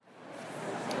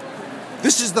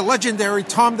This is the legendary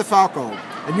Tom DeFalco,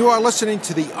 and you are listening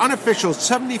to the unofficial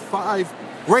 75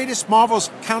 Greatest Marvels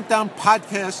Countdown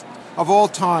podcast of all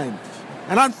time.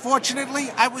 And unfortunately,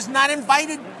 I was not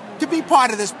invited to be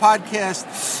part of this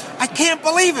podcast. I can't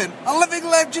believe it. A living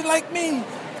legend like me.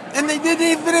 And they didn't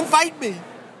even invite me.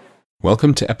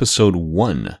 Welcome to episode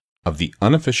 1 of the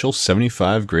unofficial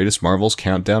 75 Greatest Marvels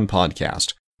Countdown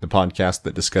podcast, the podcast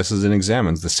that discusses and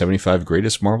examines the 75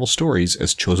 greatest Marvel stories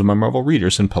as chosen by Marvel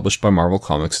readers and published by Marvel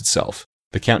Comics itself.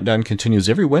 The countdown continues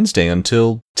every Wednesday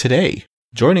until today.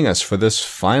 Joining us for this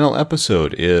final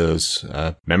episode is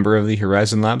a member of the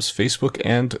Horizon Labs Facebook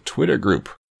and Twitter group.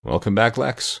 Welcome back,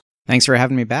 Lex. Thanks for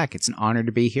having me back. It's an honor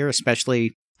to be here,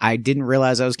 especially I didn't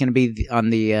realize I was going to be on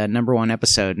the number 1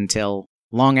 episode until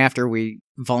long after we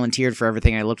volunteered for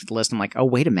everything. I looked at the list and I'm like, oh,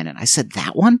 wait a minute. I said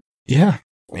that one? Yeah,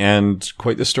 and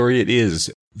quite the story it is.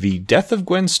 The death of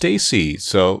Gwen Stacy.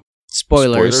 So,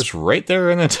 spoilers right there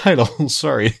in the title.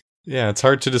 Sorry. Yeah, it's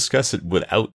hard to discuss it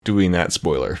without doing that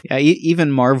spoiler. Yeah,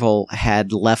 even Marvel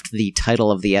had left the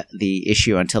title of the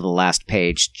issue until the last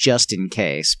page, just in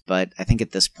case, but I think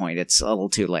at this point it's a little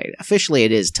too late. Officially,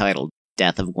 it is titled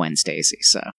Death of Gwen Stacy,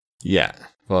 so... Yeah.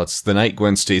 Well, it's the night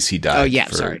Gwen Stacy died. Oh, yeah,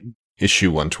 sorry.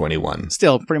 Issue 121.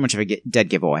 Still, pretty much of a dead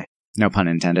giveaway. No pun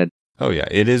intended. Oh, yeah,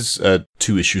 it is a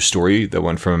 2-issue story that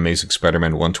went from Amazing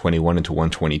Spider-Man 121 into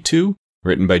 122,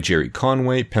 written by Jerry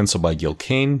Conway, penciled by Gil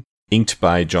Kane, inked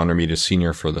by John Romita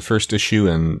Sr. for the first issue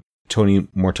and Tony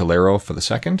Mortallero for the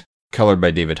second. Colored by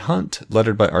David Hunt,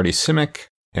 lettered by Artie Simek,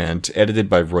 and edited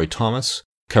by Roy Thomas.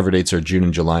 Cover dates are June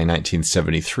and July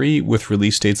 1973, with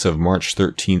release dates of March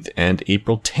 13th and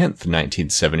April 10th,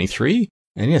 1973.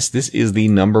 And yes, this is the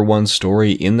number 1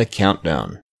 story in the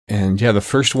countdown. And yeah, the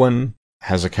first one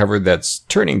has a cover that's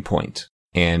Turning Point.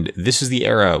 And this is the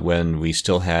era when we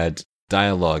still had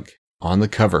dialogue on the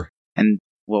cover. And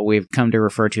what we've come to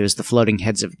refer to as the floating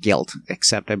heads of guilt,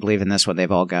 except I believe in this one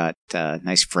they've all got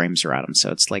nice frames around them,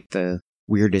 so it's like the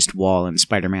weirdest wall in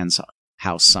Spider-Man's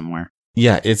house somewhere.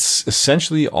 Yeah, it's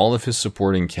essentially all of his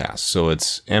supporting cast. So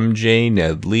it's MJ,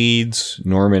 Ned Leeds,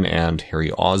 Norman and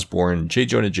Harry Osborn, J.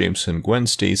 Jonah Jameson, Gwen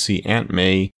Stacy, Aunt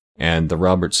May, and the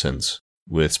Robertsons,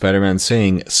 with Spider-Man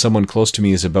saying, "Someone close to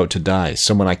me is about to die,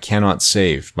 someone I cannot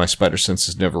save. My spider sense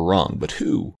is never wrong, but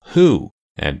who? Who?"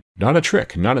 And not a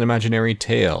trick, not an imaginary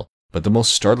tale, but the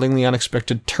most startlingly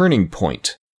unexpected turning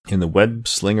point in the web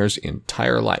slinger's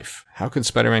entire life. How can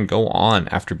Spider-Man go on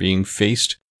after being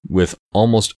faced with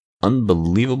almost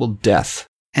unbelievable death?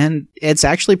 And it's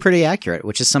actually pretty accurate,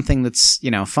 which is something that's,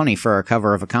 funny for a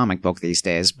cover of a comic book these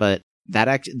days, but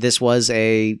this was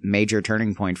a major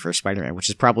turning point for Spider-Man, which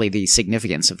is probably the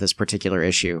significance of this particular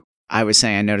issue. I was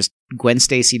saying I noticed Gwen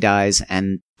Stacy dies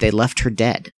and they left her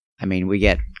dead. I mean, we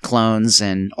get clones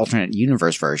and alternate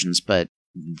universe versions, but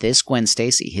this Gwen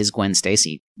Stacy, his Gwen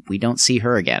Stacy, we don't see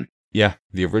her again. Yeah,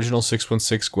 the original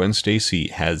 616 Gwen Stacy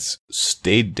has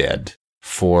stayed dead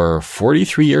for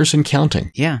 43 years and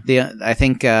counting. Yeah, I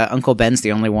think Uncle Ben's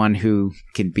the only one who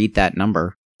can beat that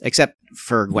number, except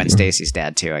for Gwen Stacy's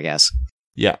dad too, I guess.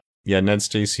 Yeah, Ned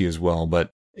Stacy as well, but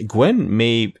Gwen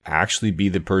may actually be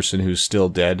the person who's still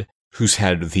dead who's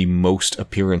had the most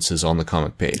appearances on the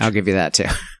comic page. I'll give you that too.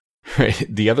 Right.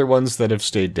 The other ones that have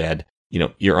stayed dead,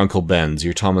 your Uncle Ben's,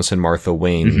 your Thomas and Martha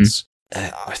Wayne's.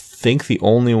 Mm-hmm. I think the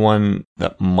only one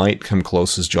that might come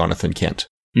close is Jonathan Kent.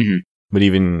 Mm-hmm. But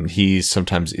even he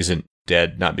sometimes isn't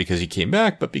dead, not because he came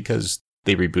back, but because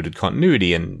they rebooted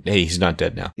continuity and, hey, he's not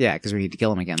dead now. Yeah, because we need to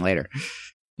kill him again later.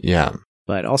 Yeah.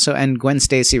 But also, and Gwen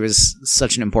Stacy was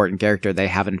such an important character, they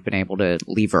haven't been able to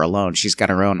leave her alone. She's got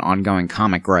her own ongoing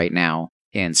comic right now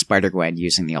in Spider-Gwen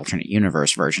using the alternate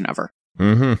universe version of her.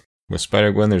 Mm-hmm. With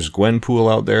Spider-Gwen, there's Gwenpool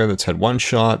out there that's had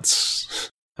one-shots.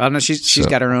 Oh, no, she's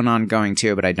got her own ongoing,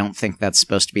 too, but I don't think that's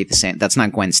supposed to be the same. That's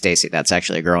not Gwen Stacy. That's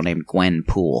actually a girl named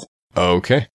Gwenpool.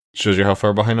 Okay. Shows you how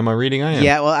far behind on my reading I am.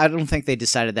 Yeah, well, I don't think they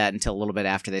decided that until a little bit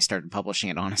after they started publishing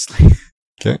it, honestly.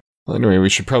 Okay. Well, anyway, we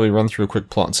should probably run through a quick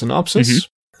plot synopsis.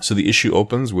 Mm-hmm. So the issue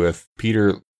opens with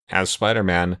Peter, as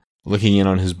Spider-Man, looking in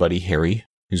on his buddy Harry,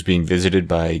 who's being visited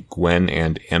by Gwen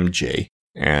and MJ,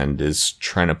 and is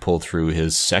trying to pull through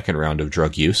his second round of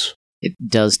drug use. It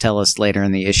does tell us later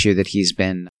in the issue that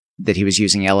he was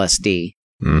using LSD.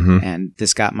 Mm-hmm. And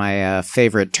this got my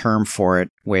favorite term for it,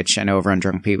 which I know over on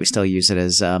Drunk Pete we still use it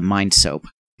as mind soap.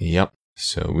 Yep.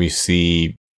 So we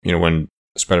see, when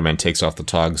Spider-Man takes off the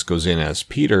togs, goes in as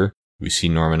Peter, we see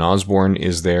Norman Osborn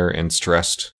is there and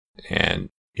stressed, and,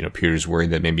 Peter's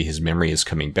worried that maybe his memory is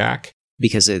coming back.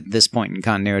 Because at this point in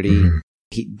continuity,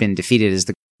 he'd been defeated as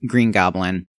the Green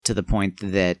Goblin to the point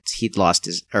that he'd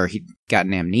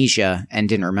gotten amnesia and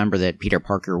didn't remember that Peter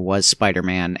Parker was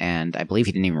Spider-Man, and I believe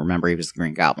he didn't even remember he was the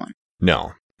Green Goblin.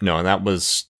 No, and that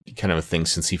was kind of a thing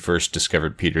since he first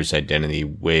discovered Peter's identity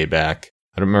way back.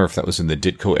 I don't remember if that was in the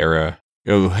Ditko era.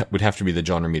 It would have to be the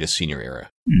John Romita Sr. era,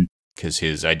 because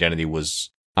his identity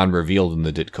was unrevealed in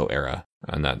the Ditko era,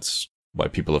 and that's why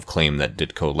people have claimed that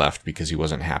Ditko left because he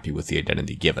wasn't happy with the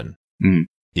identity given.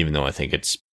 Even though I think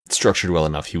it's structured well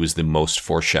enough, he was the most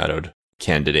foreshadowed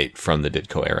candidate from the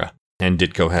Ditko era. And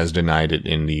Ditko has denied it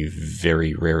in the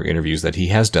very rare interviews that he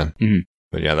has done.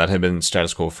 But yeah, that had been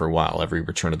status quo for a while. Every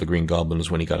Return of the Green Goblin was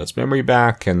when he got his memory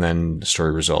back, and then the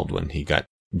story resolved when he got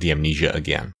the amnesia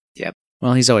again. Yep.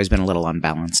 Well, he's always been a little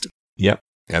unbalanced. Yep.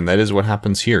 And that is what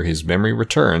happens here. His memory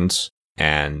returns,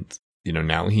 and,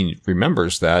 now he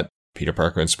remembers that Peter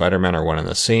Parker and Spider-Man are one and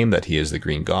the same, that he is the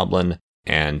Green Goblin,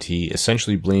 and he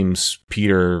essentially blames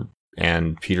Peter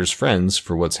and Peter's friends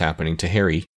for what's happening to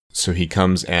Harry. So he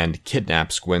comes and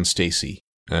kidnaps Gwen Stacy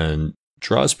and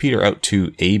draws Peter out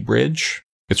to a bridge.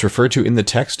 It's referred to in the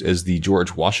text as the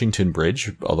George Washington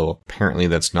Bridge, although apparently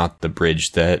that's not the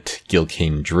bridge that Gil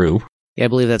Kane drew. Yeah, I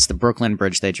believe that's the Brooklyn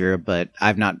Bridge they drew, but I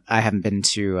haven't been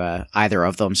to either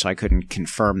of them, so I couldn't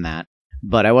confirm that.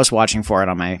 But I was watching for it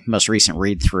on my most recent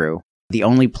read-through. The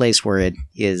only place where it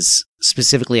is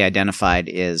specifically identified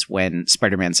is when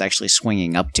Spider-Man's actually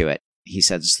swinging up to it. He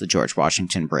says it's the George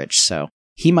Washington Bridge, so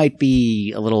he might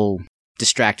be a little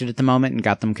distracted at the moment and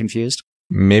got them confused.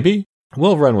 Maybe.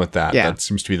 We'll run with that. Yeah. That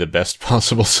seems to be the best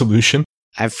possible solution.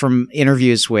 From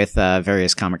interviews with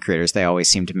various comic creators, they always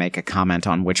seem to make a comment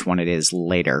on which one it is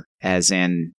later, as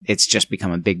in it's just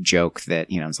become a big joke that,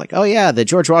 it's like, oh yeah, the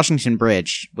George Washington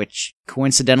Bridge, which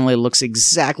coincidentally looks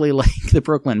exactly like the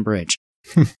Brooklyn Bridge.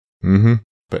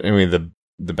 But anyway,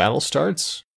 the battle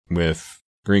starts with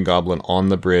Green Goblin on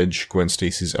the bridge. Gwen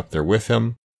Stacy's up there with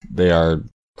him. They are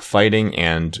fighting,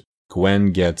 and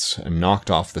Gwen gets knocked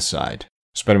off the side.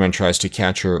 Spider-Man tries to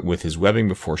catch her with his webbing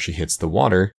before she hits the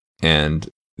water, and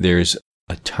there's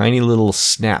a tiny little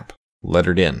snap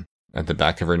lettered in at the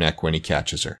back of her neck when he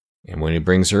catches her. And when he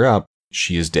brings her up,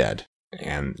 she is dead.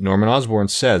 And Norman Osborn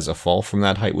says a fall from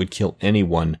that height would kill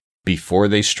anyone before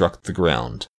they struck the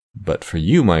ground. But for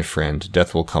you, my friend,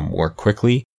 death will come more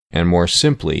quickly and more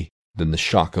simply than the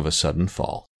shock of a sudden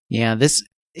fall. Yeah,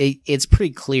 it's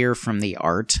pretty clear from the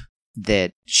art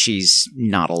that she's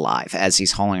not alive as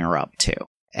he's hauling her up too.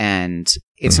 And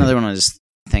it's another one of those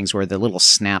things where the little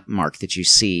snap mark that you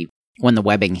see when the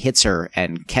webbing hits her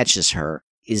and catches her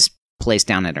is placed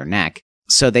down at her neck.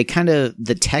 So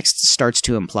the text starts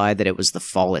to imply that it was the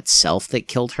fall itself that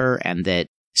killed her and that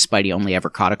Spidey only ever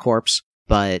caught a corpse.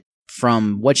 But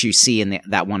from what you see in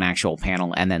that one actual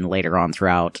panel and then later on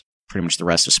throughout pretty much the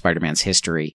rest of Spider-Man's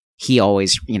history, he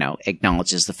always,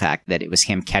 acknowledges the fact that it was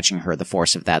him catching her, the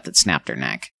force of that snapped her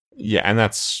neck. Yeah, and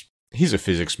he's a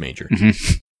physics major.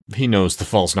 He knows the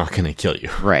fall's not going to kill you.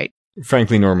 Right.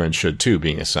 Frankly, Norman should too,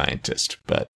 being a scientist,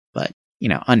 but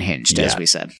unhinged, as we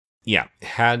said. Yeah,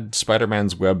 had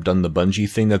Spider-Man's web done the bungee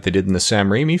thing that they did in the Sam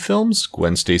Raimi films,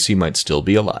 Gwen Stacy might still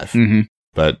be alive.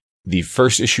 But the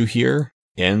first issue here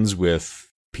ends with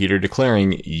Peter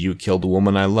declaring, "You killed the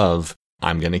woman I love,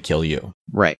 I'm going to kill you."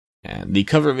 Right. And the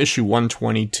cover of issue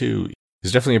 122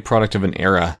 is definitely a product of an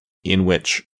era in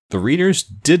which the readers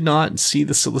did not see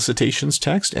the solicitations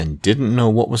text and didn't know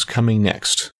what was coming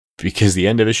next. Because the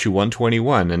end of issue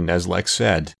 121, and as Lex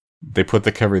said, they put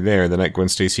the cover there the night Gwen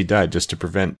Stacy died just to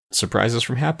prevent surprises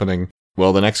from happening.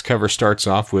 Well, the next cover starts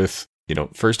off with,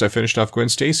 first I finished off Gwen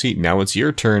Stacy, now it's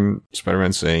your turn.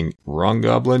 Spider-Man saying, "Wrong,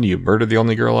 Goblin, you murdered the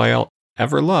only girl I'll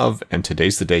ever love, and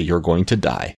today's the day you're going to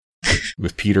die."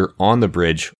 With Peter on the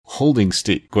bridge, holding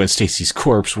Gwen Stacy's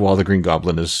corpse while the Green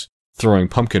Goblin is throwing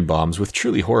pumpkin bombs with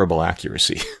truly horrible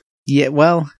accuracy. Yeah,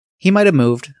 well, he might have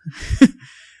moved.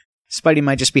 Spidey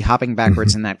might just be hopping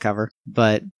backwards in that cover,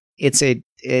 but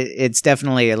it's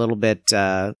definitely a little bit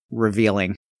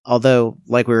revealing. Although,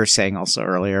 like we were saying also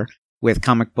earlier, with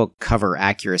comic book cover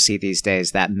accuracy these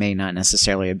days, that may not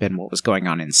necessarily have been what was going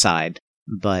on inside.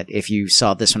 But if you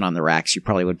saw this one on the racks, you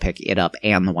probably would pick it up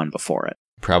and the one before it.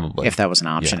 Probably. If that was an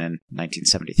option in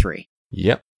 1973.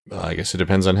 Yep. I guess it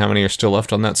depends on how many are still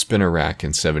left on that spinner rack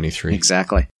in 73.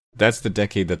 Exactly. That's the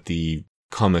decade that the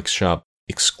comic shop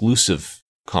exclusive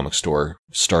comic store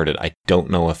started. I don't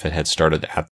know if it had started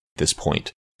at this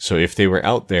point. So if they were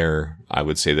out there, I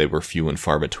would say they were few and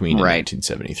far between in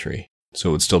 1973. So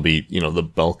it would still be, the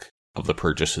bulk of the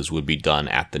purchases would be done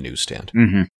at the newsstand.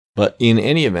 But in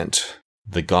any event,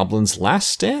 The Goblin's Last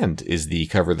Stand is the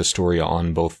cover of the story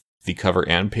on both the cover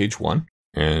and page 1.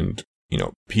 And,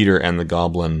 Peter and the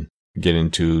Goblin get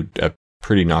into a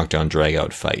pretty knockdown,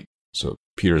 drag-out fight. So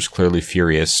Peter's clearly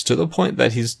furious to the point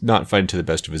that he's not fighting to the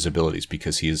best of his abilities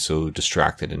because he is so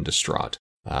distracted and distraught.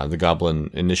 The goblin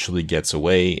initially gets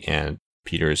away, and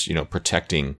Peter's,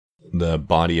 protecting the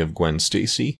body of Gwen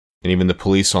Stacy. And even the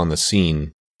police on the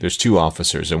scene, there's 2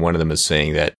 officers, and one of them is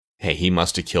saying that, hey, he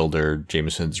must have killed her,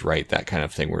 Jameson's right, that kind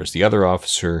of thing. Whereas the other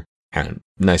officer, and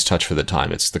nice touch for the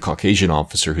time, it's the Caucasian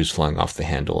officer who's flying off the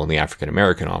handle and the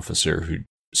African-American officer who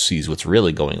sees what's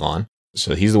really going on.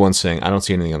 So he's the one saying, I don't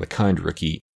see anything of the kind,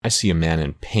 rookie. I see a man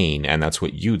in pain, and that's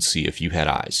what you'd see if you had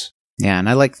eyes. Yeah, and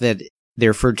I like that they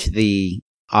referred to the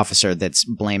officer that's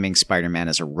blaming Spider-Man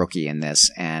as a rookie in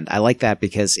this, and I like that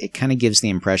because it kind of gives the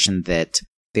impression that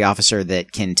the officer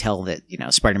that can tell that,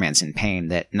 Spider-Man's in pain,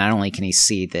 that not only can he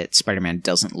see that Spider-Man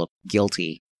doesn't look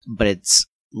guilty, but it's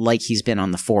like he's been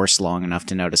on the force long enough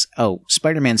to notice, oh,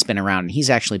 Spider-Man's been around and he's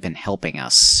actually been helping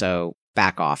us, so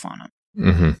back off on him.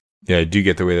 Mm-hmm. Yeah, I do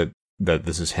get the way that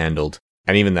this is handled.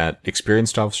 And even that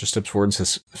experienced officer steps forward and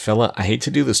says, fella, I hate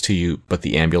to do this to you, but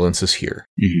the ambulance is here.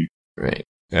 Mm-hmm. Right.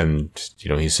 And,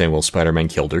 he's saying, well, Spider-Man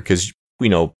killed her, because we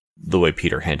know the way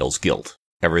Peter handles guilt.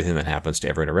 Everything that happens to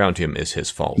everyone around him is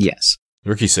his fault. Yes. The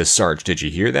rookie says, Sarge, did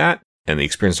you hear that? And the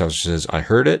experienced officer says, I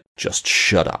heard it, just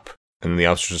shut up. And the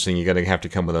officer's saying, you're going to have to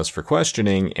come with us for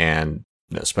questioning. And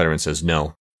Spider-Man says,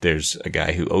 no, there's a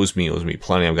guy who owes me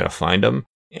plenty, I'm going to find him.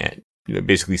 And,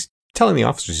 basically telling the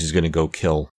officers he's going to go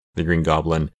kill the Green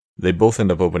Goblin. They both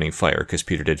end up opening fire because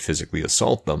Peter did physically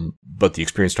assault them, but the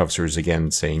experienced officer is again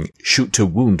saying, shoot to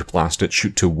wound, blast it,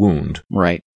 shoot to wound.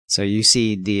 Right. So you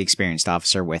see the experienced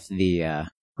officer with the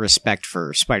respect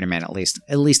for Spider-Man,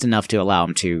 at least enough to allow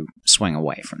him to swing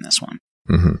away from this one.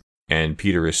 Mm-hmm. And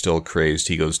Peter is still crazed.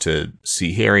 He goes to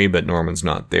see Harry, but Norman's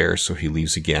not there, so he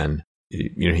leaves again.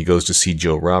 He goes to see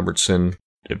Joe Robertson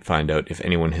to find out if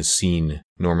anyone has seen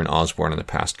Norman Osborn in the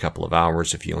past couple of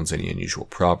hours, if he owns any unusual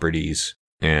properties.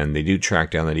 And they do track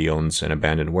down that he owns an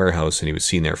abandoned warehouse and he was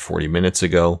seen there 40 minutes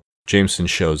ago. Jameson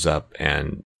shows up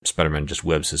and Spider-Man just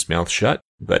webs his mouth shut,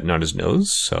 but not his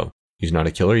nose, so he's not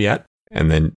a killer yet. And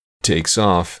then takes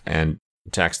off and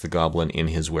attacks the goblin in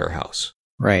his warehouse.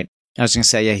 Right. I was going to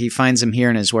say, yeah, he finds him here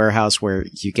in his warehouse where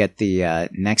you get the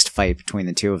next fight between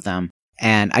the 2 of them.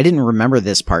 And I didn't remember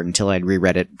this part until I'd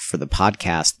reread it for the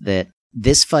podcast, that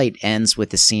this fight ends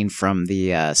with the scene from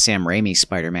the Sam Raimi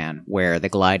Spider-Man where the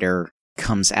glider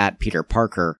comes at Peter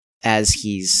Parker as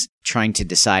he's trying to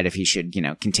decide if he should,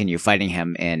 continue fighting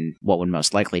him in what would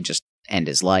most likely just end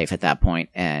his life at that point,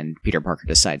 and Peter Parker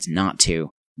decides not to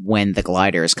when the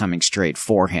glider is coming straight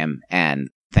for him, and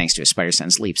thanks to his spider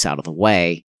sense leaps out of the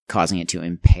way, causing it to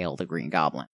impale the Green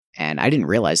Goblin. And I didn't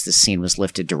realize this scene was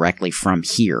lifted directly from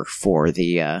here for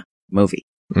the movie.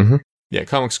 Mm-hmm. Yeah,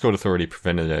 Comics Code Authority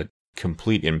prevented a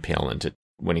complete impalement.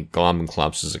 When he Goblin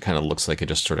collapses, it kind of looks like it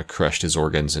just sort of crushed his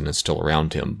organs and is still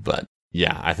around him. But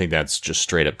yeah, I think that's just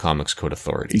straight up Comics Code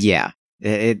Authority. Yeah,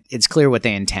 it's clear what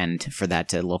they intend for that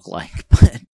to look like,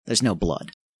 but there's no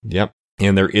blood. Yep.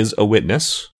 And there is a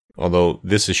witness, although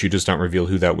this issue does not reveal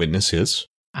who that witness is.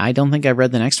 I don't think I've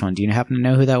read the next one. Do you happen to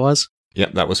know who that was?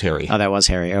 Yep, that was Harry. Oh, that was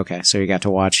Harry. Okay, so you got to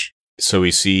watch. So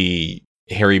we see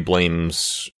Harry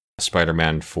blames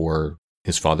Spider-Man for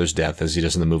his father's death, as he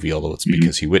does in the movie, although it's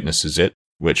because he witnesses it,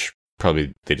 which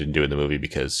probably they didn't do in the movie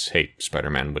because, hey,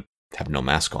 Spider-Man would have no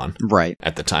mask on. Right.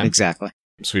 At the time. Exactly.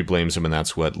 So he blames him, and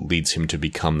that's what leads him to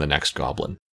become the next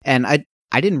Goblin. And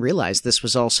I didn't realize this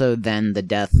was also then the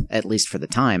death, at least for the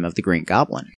time, of the Green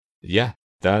Goblin. Yeah,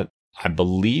 I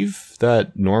believe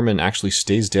that Norman actually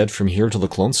stays dead from here to the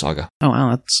Clone Saga. Oh, wow,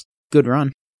 that's a good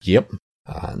run. Yep.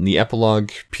 In the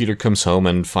epilogue, Peter comes home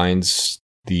and finds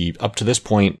the, up to this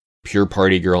point, pure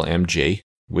party girl MJ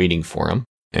waiting for him.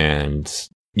 And,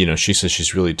 she says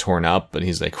she's really torn up, and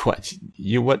he's like, what?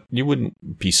 You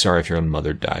wouldn't be sorry if your own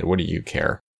mother died. What do you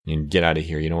care? You get out of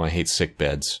here. I hate sick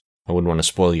beds. I wouldn't want to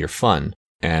spoil your fun.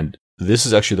 And this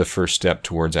is actually the first step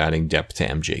towards adding depth to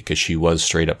MJ, because she was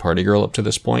straight up party girl up to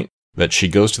this point. That she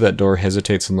goes to that door,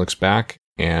 hesitates and looks back,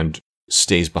 and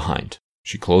stays behind.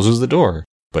 She closes the door,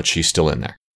 but she's still in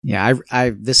there. Yeah,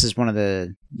 this is one of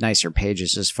the nicer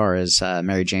pages as far as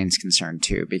Mary Jane's concerned,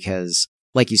 too, because,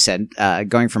 like you said,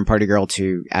 going from party girl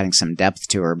to adding some depth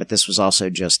to her, but this was also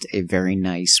just a very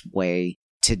nice way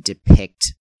to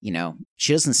depict,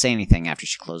 she doesn't say anything after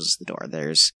she closes the door.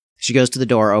 She goes to the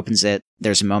door, opens it,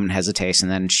 there's a moment of hesitation,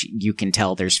 and then you can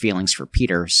tell there's feelings for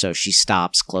Peter, so she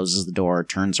stops, closes the door,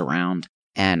 turns around,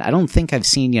 and I don't think I've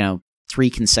seen, 3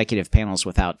 consecutive panels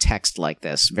without text like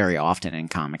this very often in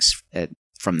comics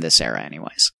from this era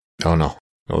anyways. Oh, no.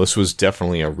 Well, this was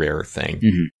definitely a rare thing.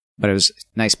 Mm-hmm. But it was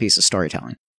a nice piece of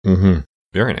storytelling. Mm-hmm.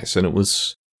 Very nice, and it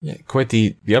was quite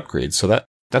the upgrade. So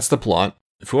that's the plot.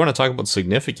 If we want to talk about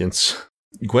significance,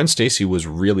 Gwen Stacy was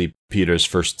really Peter's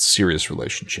first serious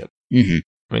relationship. Mm-hmm.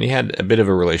 I mean, he had a bit of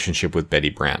a relationship with Betty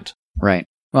Brant. Right.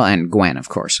 Well, and Gwen, of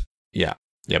course. Yeah.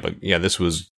 Yeah, but this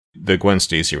was the Gwen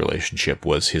Stacy relationship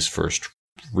was his first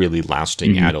really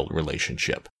lasting adult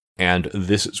relationship. And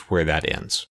this is where that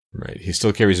ends. Right. He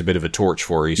still carries a bit of a torch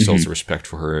for her. He still has respect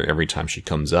for her every time she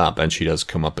comes up, and she does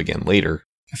come up again later.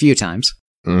 A few times.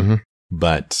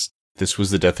 But this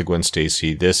was the death of Gwen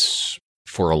Stacy. This,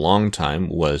 for a long time,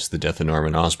 was the death of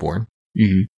Norman Osborn.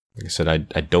 Like I said,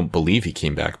 I don't believe he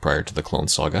came back prior to the Clone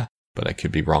Saga, but I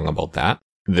could be wrong about that.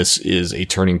 This is a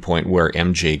turning point where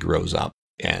MJ grows up,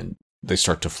 and they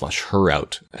start to flesh her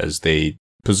out as they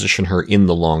position her in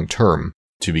the long term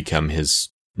to become his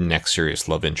next serious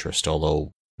love interest,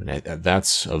 although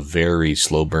that's a very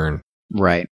slow burn.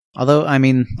 Right. Although, I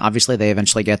mean, obviously they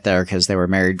eventually get there because they were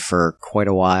married for quite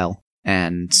a while,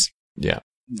 and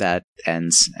that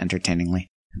ends entertainingly.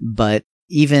 But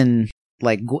even,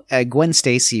 like, Gwen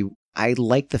Stacy, I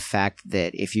like the fact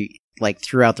that if you, like,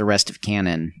 throughout the rest of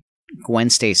canon,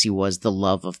 Gwen Stacy was the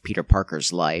love of Peter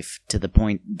Parker's life, to the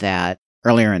point that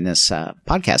earlier in this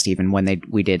podcast, even when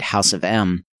we did House of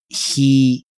M,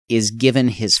 he is given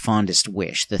his fondest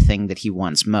wish, the thing that he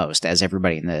wants most, as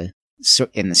everybody in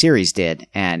the series did,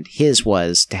 and his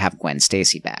was to have Gwen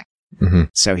Stacy back.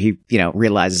 So he,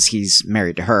 realizes he's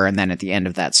married to her, and then at the end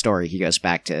of that story, he goes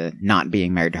back to not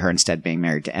being married to her, instead being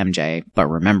married to MJ, but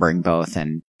remembering both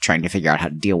and trying to figure out how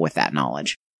to deal with that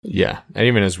knowledge. Yeah, and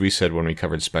even as we said when we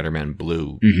covered Spider-Man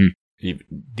Blue,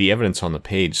 the evidence on the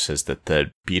page says that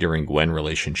the Peter and Gwen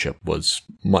relationship was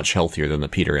much healthier than the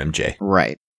Peter-MJ.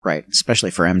 Right,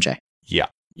 especially for MJ. Yeah,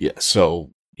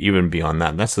 so even beyond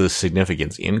that, that's the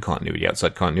significance in continuity.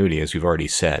 Outside continuity, as we've already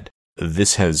said,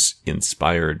 this has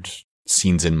inspired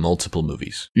scenes in multiple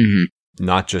movies.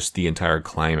 Not just the entire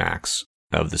climax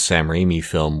of the Sam Raimi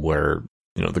film where,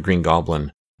 the Green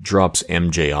Goblin drops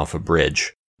MJ off a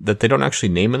bridge that they don't actually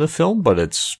name in the film, but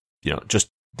it's, just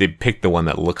they picked the one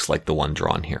that looks like the one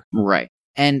drawn here. Right.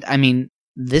 And I mean,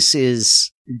 this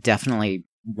is definitely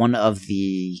one of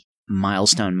the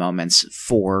milestone moments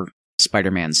for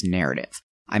Spider-Man's narrative.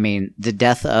 I mean, the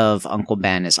death of Uncle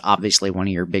Ben is obviously one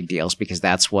of your big deals because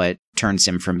that's what turns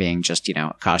him from being just,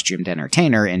 a costumed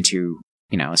entertainer into,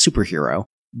 a superhero.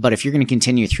 But if you're going to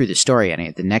continue through the story,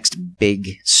 the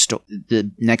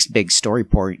next big story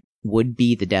point would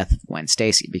be the death of Gwen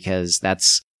Stacy, because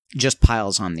that's just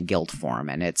piles on the guilt for him.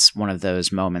 And it's one of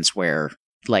those moments where,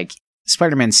 like,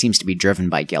 Spider-Man seems to be driven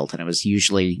by guilt, and it was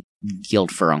usually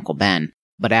guilt for Uncle Ben.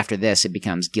 But after this, it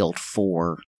becomes guilt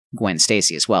for Gwen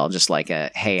Stacy as well. Just like,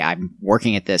 hey, I'm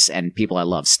working at this and people I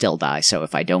love still die, so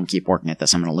if I don't keep working at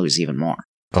this, I'm going to lose even more.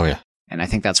 Oh, yeah. And I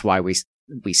think that's why we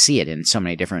see it in so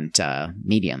many different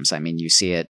mediums. I mean, you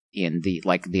see it in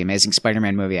the Amazing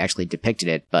Spider-Man movie actually depicted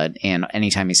it, but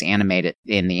anytime he's animated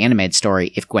in the animated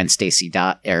story, if Gwen Stacy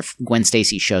if Gwen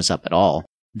Stacy shows up at all,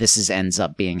 this ends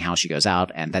up being how she goes out,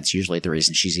 and that's usually the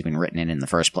reason she's even written in the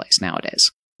first place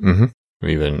nowadays.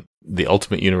 Even the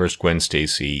Ultimate Universe Gwen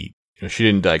Stacy, she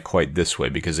didn't die quite this way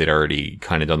because they'd already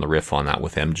kind of done the riff on that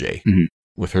with MJ,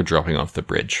 with her dropping off the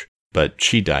bridge. But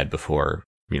she died before,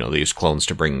 they used clones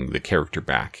to bring the character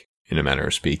back, in a manner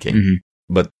of speaking.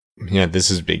 But yeah,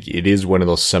 this is big. It is one of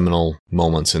those seminal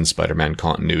moments in Spider-Man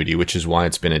continuity, which is why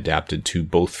it's been adapted to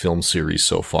both film series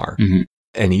so far.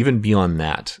 And even beyond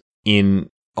that, in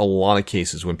a lot of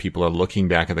cases, when people are looking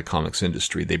back at the comics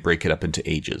industry, they break it up into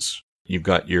ages. You've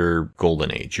got your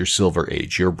Golden Age, your Silver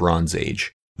Age, your Bronze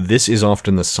Age. This is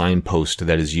often the signpost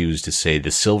that is used to say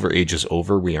the Silver Age is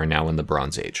over, we are now in the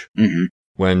Bronze Age.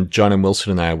 When John and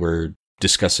Wilson and I were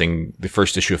discussing the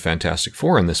first issue of Fantastic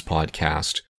Four in this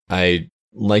podcast, I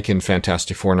liken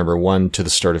Fantastic Four #1 to the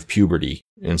start of puberty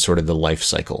and sort of the life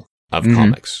cycle of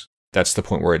comics. That's the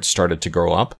point where it started to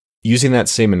grow up. Using that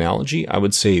same analogy, I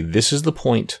would say this is the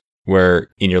point where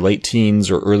in your late teens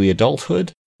or early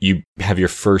adulthood, you have your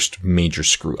first major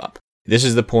screw up. This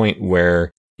is the point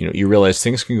where you realize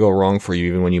things can go wrong for you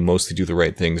even when you mostly do the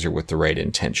right things or with the right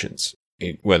intentions.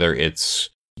 Whether it's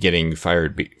getting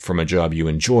fired from a job you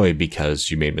enjoy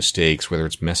because you made mistakes, whether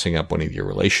it's messing up one of your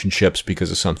relationships because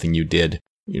of something you did.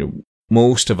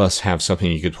 Most of us have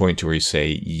something you could point to where you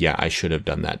say, yeah, I should have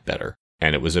done that better.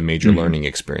 And it was a major learning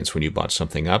experience when you bought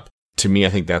something up. To me, I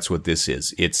think that's what this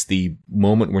is. It's the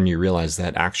moment when you realize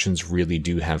that actions really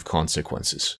do have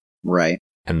consequences. Right.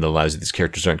 And the lives of these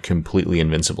characters aren't completely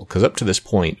invincible. Because up to this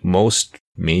point, most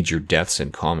major deaths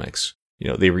in comics,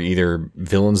 they were either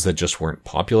villains that just weren't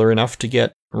popular enough to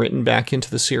get written back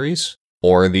into the series,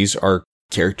 or these are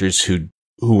characters who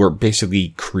were basically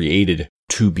created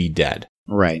to be dead.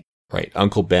 Right.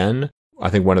 Uncle Ben, I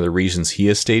think one of the reasons he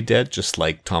has stayed dead, just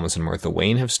like Thomas and Martha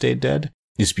Wayne have stayed dead,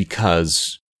 is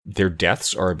because their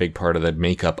deaths are a big part of the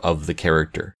makeup of the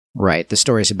character. Right. The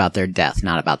story's about their death,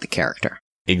 not about the character.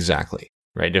 Exactly.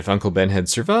 Right. If Uncle Ben had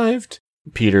survived,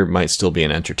 Peter might still be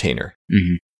an entertainer.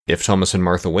 Mm-hmm. If Thomas and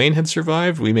Martha Wayne had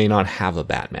survived, we may not have a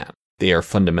Batman. They are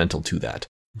fundamental to that.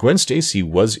 Gwen Stacy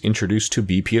was introduced to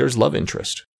be Peter's love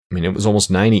interest. I mean, it was almost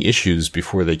 90 issues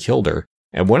before they killed her.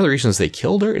 And one of the reasons they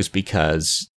killed her is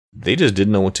because they just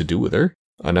didn't know what to do with her.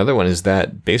 Another one is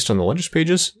that, based on the letters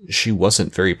pages, she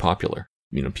wasn't very popular.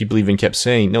 You know, people even kept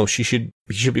saying, no, he should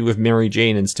be with Mary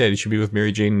Jane instead. He should be with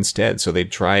Mary Jane instead. So they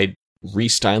tried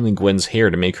restyling Gwen's hair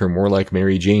to make her more like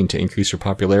Mary Jane to increase her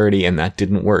popularity, and that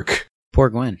didn't work. Poor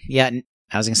Gwen. Yeah,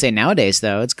 I was going to say, nowadays,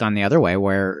 though, it's gone the other way,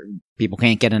 where people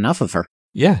can't get enough of her.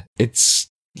 Yeah, it's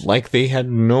like they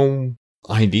had no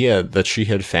idea that she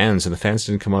had fans, and the fans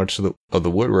didn't come out of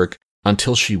the woodwork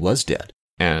until she was dead.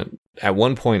 And at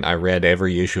one point, I read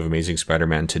every issue of Amazing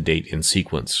Spider-Man to date in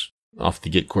sequence off the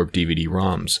Git Corp DVD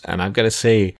ROMs, and I've got to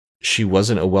say, she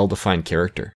wasn't a well-defined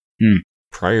character.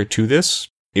 Prior to this,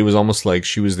 it was almost like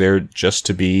she was there just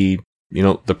to be, you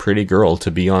know, the pretty girl to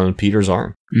be on Peter's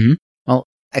arm. Mm-hmm. Well,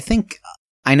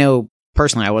 I know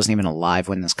personally I wasn't even alive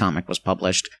when this comic was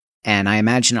published, and I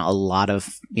imagine a lot of,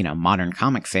 you know, modern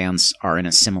comic fans are in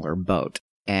a similar boat.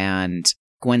 And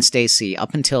Gwen Stacy,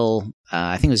 up until,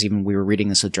 I think it was even, we were reading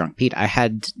this with Drunk Pete, I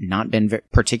had not been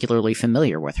particularly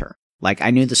familiar with her. Like,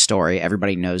 I knew the story,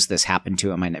 everybody knows this happened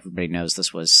to him, and everybody knows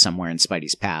this was somewhere in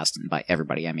Spidey's past, and by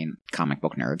everybody, I mean comic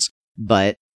book nerds.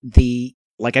 But I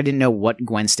didn't know what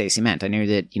Gwen Stacy meant. I knew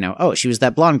that, you know, oh, she was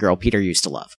that blonde girl Peter used to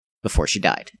love before she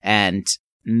died. And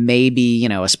maybe, you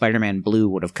know, a Spider-Man Blue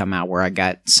would have come out where I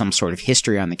got some sort of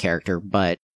history on the character,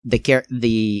 but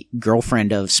the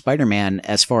girlfriend of Spider-Man,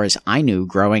 as far as I knew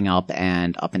growing up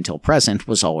and up until present,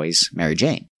 was always Mary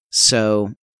Jane.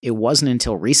 So it wasn't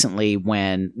until recently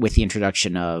when, with the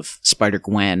introduction of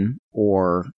Spider-Gwen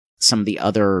or some of the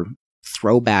other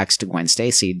throwbacks to Gwen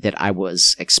Stacy, that I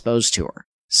was exposed to her.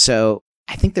 So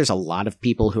I think there's a lot of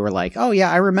people who are like, oh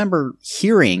yeah, I remember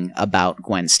hearing about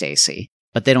Gwen Stacy,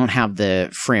 but they don't have the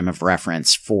frame of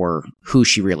reference for who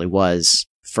she really was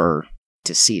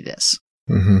to see this.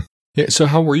 Mm-hmm. Yeah, so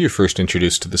how were you first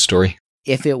introduced to the story?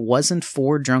 If it wasn't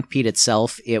for Drunk Pete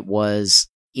itself, it was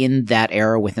in that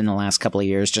era within the last couple of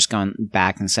years, just gone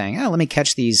back and saying, oh, let me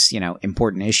catch these, you know,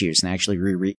 important issues and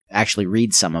actually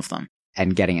read some of them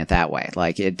and getting it that way.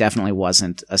 Like, it definitely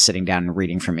wasn't a sitting down and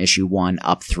reading from issue 1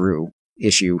 up through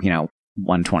issue,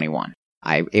 121.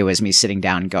 It was me sitting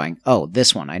down and going, oh,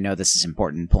 this one, I know this is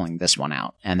important, pulling this one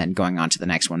out, and then going on to the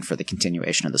next one for the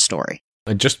continuation of the story.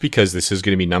 Just because this is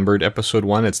going to be numbered episode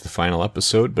 1, it's the final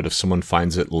episode, but if someone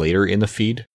finds it later in the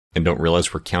feed and don't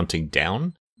realize we're counting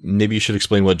down, maybe you should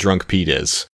explain what Drunk Pete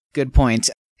is. Good point.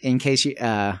 In case you...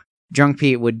 Drunk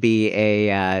Pete would be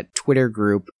a Twitter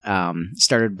group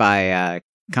started by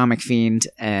Comic Fiend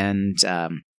and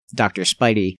Dr.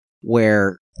 Spidey,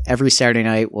 where every Saturday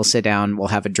night we'll sit down, we'll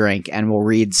have a drink, and we'll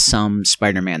read some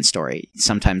Spider-Man story.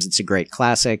 Sometimes it's a great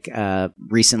classic.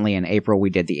 Recently in April, we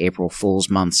did the April Fool's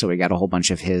Month, so we got a whole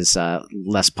bunch of his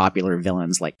less popular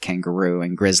villains like Kangaroo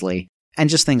and Grizzly, and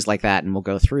just things like that, and we'll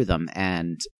go through them.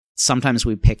 And sometimes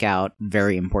we pick out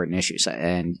very important issues,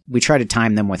 and we try to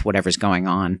time them with whatever's going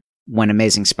on. When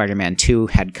Amazing Spider-Man 2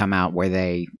 had come out, where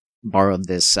they borrowed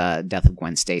this Death of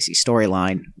Gwen Stacy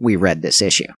storyline, we read this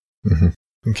issue. Mm-hmm.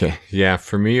 Okay. Yeah,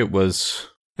 for me it was,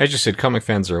 as you said, comic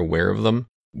fans are aware of them.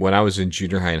 When I was in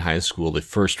junior high and high school, the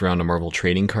first round of Marvel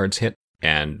trading cards hit,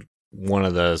 and one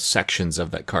of the sections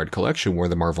of that card collection were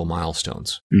the Marvel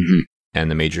milestones and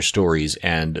the major stories,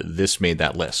 and this made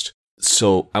that list.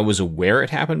 So I was aware it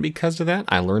happened because of that.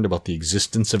 I learned about the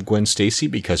existence of Gwen Stacy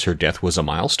because her death was a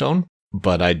milestone,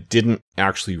 but I didn't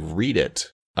actually read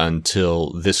it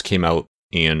until this came out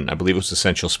in, I believe it was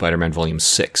Essential Spider-Man Volume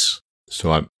 6.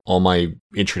 So all my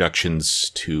introductions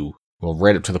to, well,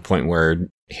 right up to the point where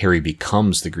Harry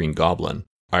becomes the Green Goblin,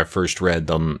 I first read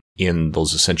them in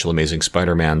those Essential Amazing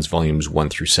Spider-Mans Volumes 1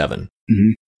 through 7.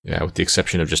 Mm-hmm. Yeah, with the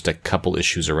exception of just a couple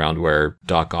issues around where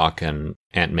Doc Ock and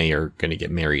Aunt May are going to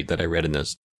get married that I read in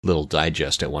this little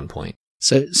digest at one point.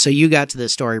 So you got to the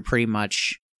story pretty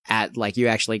much at, like, you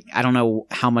actually, I don't know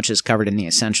how much is covered in the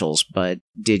Essentials, but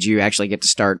did you actually get to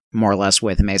start more or less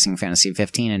with Amazing Fantasy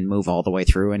 15 and move all the way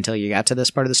through until you got to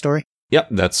this part of the story? Yep,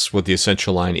 that's what the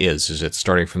Essential line is it's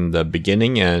starting from the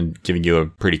beginning and giving you a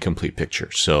pretty complete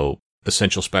picture. So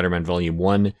Essential Spider-Man Volume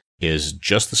 1 is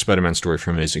just the Spider-Man story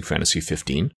from Amazing Fantasy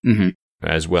 15,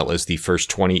 as well as the first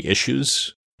 20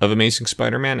 issues of Amazing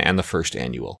Spider-Man and the first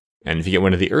annual. And if you get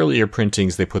one of the earlier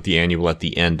printings, they put the annual at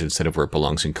the end instead of where it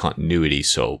belongs in continuity,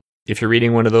 so if you're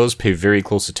reading one of those, pay very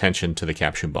close attention to the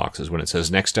caption boxes. When it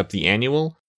says next up the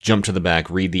annual, jump to the back,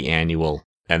 read the annual,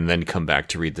 and then come back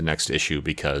to read the next issue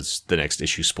because the next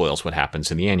issue spoils what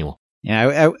happens in the annual.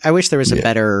 Yeah, I wish there was a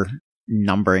better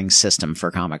numbering system for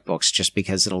comic books, just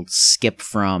because it'll skip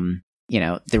from,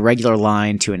 the regular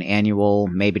line to an annual,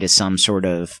 maybe to some sort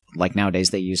of, like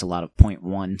nowadays they use a lot of .1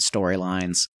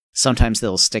 storylines. Sometimes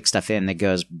they'll stick stuff in that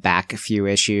goes back a few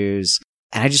issues.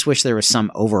 And I just wish there was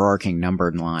some overarching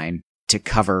numbered line to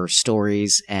cover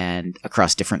stories and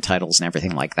across different titles and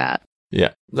everything like that.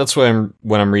 Yeah, that's why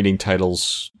when I'm reading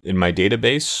titles in my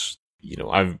database,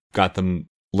 I've got them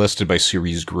listed by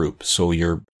series group. So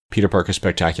your Peter Parker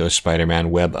Spectacular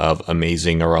Spider-Man, Web of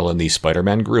Amazing are all in the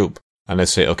Spider-Man group. And I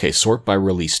say, okay, sort by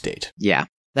release date. Yeah.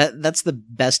 That's the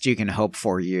best you can hope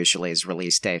for usually is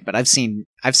release date. But I've seen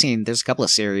there's a couple of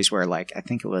series where, like, I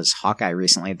think it was Hawkeye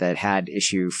recently that had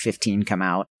issue 15 come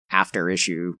out after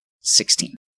issue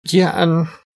 16. Yeah, and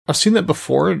I've seen that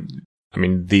before. I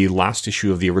mean, the last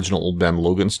issue of the original Old Man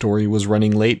Logan story was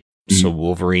running late. Mm-hmm. So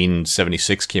Wolverine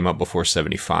 76 came out before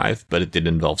 75, but it did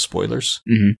involve spoilers.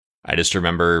 Mm-hmm. I just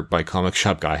remember my comic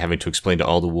shop guy having to explain to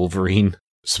all the Wolverine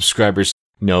subscribers,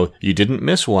 no, you didn't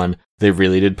miss one. They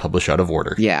really did publish out of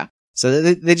order. Yeah. So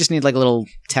they just need like a little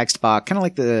text box, kind of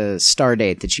like the star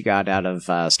date that you got out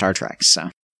of Star Trek. So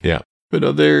yeah, but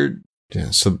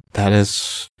so that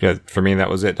is, for me, that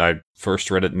was it. I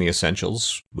first read it in the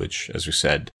Essentials, which, as we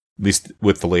said, at least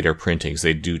with the later printings,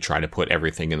 they do try to put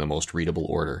everything in the most readable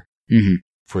order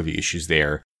for the issues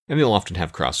there. And they'll often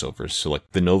have crossovers. So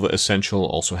like the Nova Essential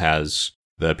also has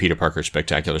the Peter Parker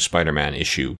Spectacular Spider-Man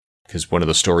issue, because one of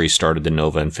the stories started in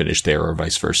Nova and finished there, or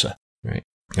vice versa. Right.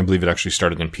 I believe it actually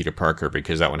started in Peter Parker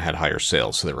because that one had higher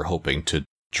sales, so they were hoping to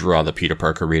draw the Peter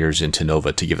Parker readers into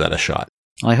Nova to give that a shot.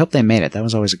 Well, I hope they made it.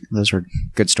 Those were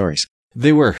good stories.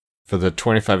 They were. For the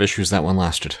 25 issues that one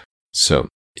lasted. So,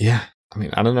 yeah. I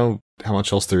mean, I don't know how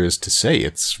much else there is to say.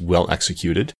 It's well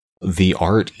executed. The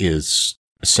art is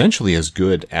essentially as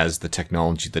good as the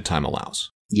technology the time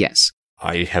allows. Yes.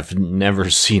 I have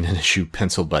never seen an issue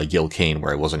penciled by Gil Kane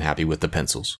where I wasn't happy with the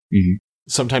pencils. Mm-hmm.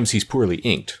 Sometimes he's poorly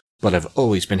inked, but I've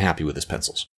always been happy with his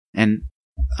pencils. And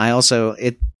I also,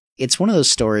 it's one of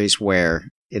those stories where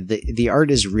the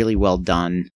art is really well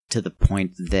done to the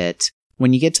point that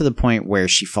when you get to the point where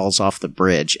she falls off the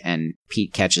bridge and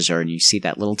Pete catches her and you see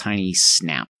that little tiny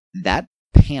snap, that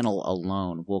panel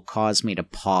alone will cause me to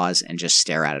pause and just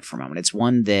stare at it for a moment. It's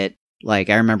one that, like,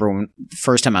 I remember when the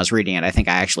first time I was reading it, I think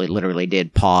I actually literally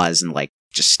did pause and, like,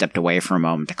 just stepped away for a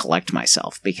moment to collect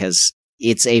myself, because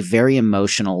it's a very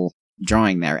emotional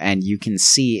drawing there, and you can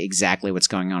see exactly what's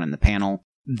going on in the panel.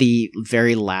 The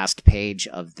very last page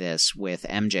of this with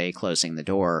MJ closing the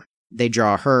door, they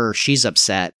draw her, she's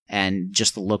upset, and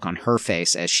just the look on her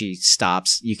face as she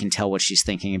stops, you can tell what she's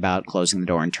thinking about closing the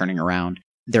door and turning around.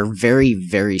 They're very,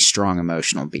 very strong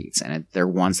emotional beats, and they're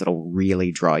ones that'll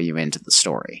really draw you into the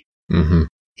story. Mm-hmm.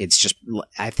 It's just,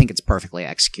 I think it's perfectly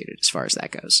executed as far as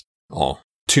that goes. Oh,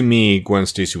 to me, Gwen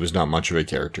Stacy was not much of a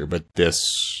character, but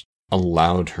this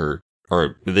allowed her,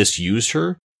 or this used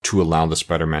her to allow the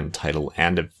Spider-Man title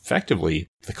and effectively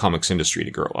the comics industry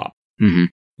to grow up. Mm-hmm.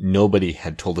 Nobody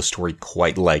had told a story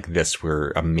quite like this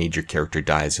where a major character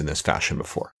dies in this fashion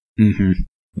before. Mm-hmm.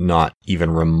 Not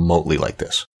even remotely like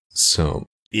this. So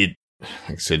like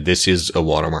I said, this is a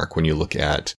watermark when you look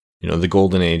at, the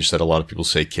golden age that a lot of people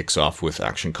say kicks off with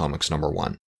Action Comics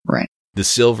 #1. Right. The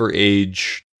Silver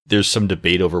Age, there's some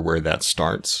debate over where that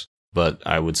starts, but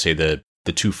I would say that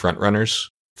the two frontrunners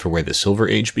for where the Silver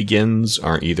Age begins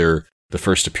are either the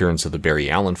first appearance of the Barry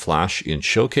Allen Flash in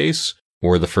Showcase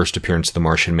or the first appearance of the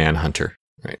Martian Manhunter.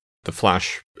 Right. The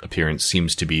Flash appearance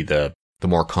seems to be the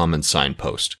more common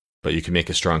signpost, but you can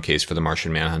make a strong case for the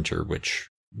Martian Manhunter, which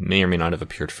may or may not have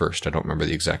appeared first. I don't remember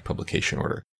the exact publication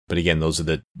order. But again, those are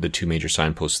the two major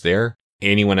signposts there.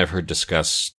 Anyone I've heard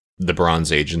discuss the Bronze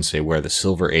Age and say where the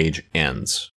Silver Age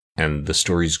ends, and the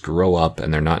stories grow up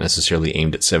and they're not necessarily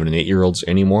aimed at 7 and 8-year-olds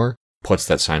anymore, puts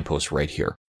that signpost right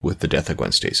here with the death of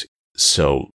Gwen Stacy.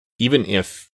 So even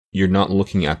if you're not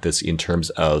looking at this in terms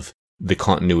of the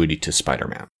continuity to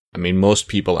Spider-Man, I mean, most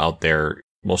people out there,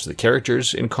 most of the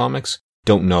characters in comics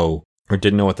don't know or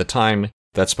didn't know at the time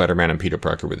that Spider-Man and Peter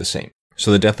Parker were the same.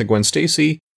 So the death of Gwen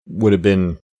Stacy would have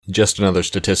been just another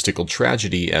statistical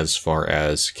tragedy as far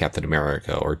as Captain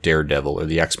America or Daredevil or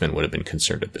the X-Men would have been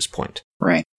concerned at this point.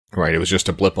 Right. Right, it was just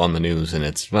a blip on the news, and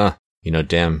it's,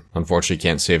 damn, unfortunately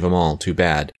can't save them all, too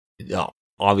bad.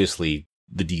 Obviously,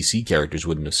 the DC characters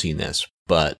wouldn't have seen this,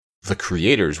 but the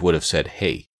creators would have said,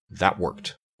 hey, that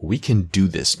worked. We can do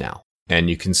this now. And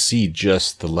you can see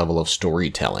just the level of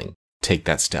storytelling take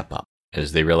that step up.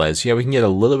 as they realize, we can get a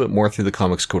little bit more through the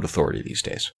Comics Code Authority these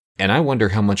days. And I wonder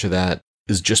how much of that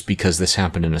is just because this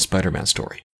happened in a Spider-Man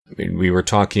story. I mean, we were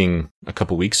talking a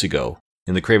couple weeks ago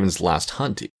in the Kraven's Last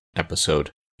Hunt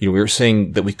episode. We were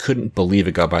saying that we couldn't believe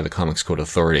it got by the Comics Code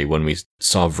Authority when we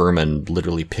saw Vermin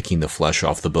literally picking the flesh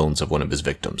off the bones of one of his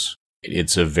victims.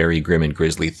 It's a very grim and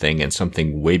grisly thing and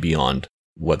something way beyond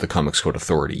what the Comics Code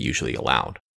Authority usually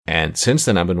allowed. And since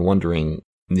then, I've been wondering,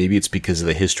 maybe it's because of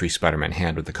the history Spider-Man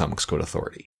had with the Comics Code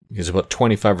Authority. Because about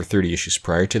 25 or 30 issues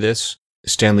prior to this,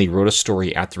 Stan Lee wrote a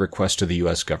story at the request of the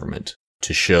US government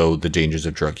to show the dangers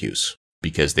of drug use,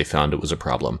 because they found it was a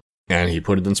problem. And he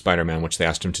put it in Spider-Man, which they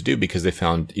asked him to do because they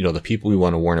found, the people we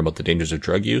want to warn about the dangers of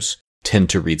drug use tend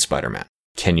to read Spider-Man.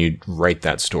 Can you write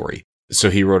that story? So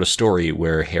he wrote a story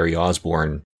where Harry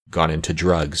Osborn got into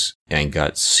drugs and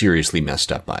got seriously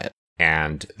messed up by it.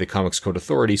 And the Comics Code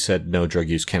Authority said no, drug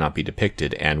use cannot be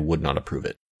depicted and would not approve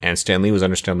it. And Stan Lee was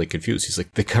understandably confused. He's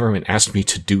like, the government asked me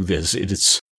to do this. It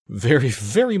is very,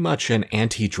 very much an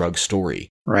anti-drug story.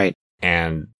 Right.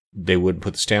 And they wouldn't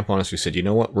put the stamp on us. We said, you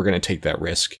know what? We're going to take that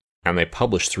risk. And they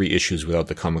published 3 issues without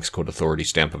the Comics Code Authority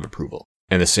stamp of approval.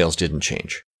 And the sales didn't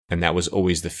change. And that was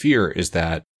always the fear, is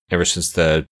that ever since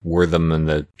the Wortham and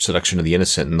the Seduction of the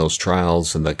Innocent and those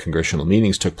trials and the congressional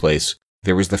meetings took place,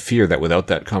 there was the fear that without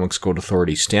that Comics Code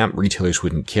Authority stamp, retailers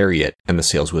wouldn't carry it and the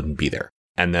sales wouldn't be there.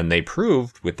 And then they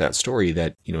proved with that story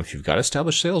that, if you've got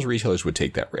established sales, retailers would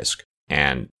take that risk.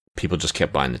 And people just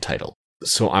kept buying the title.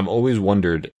 So I've always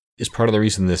wondered, is part of the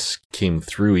reason this came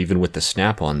through, even with the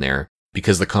snap on there,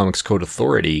 because the Comics Code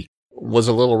Authority was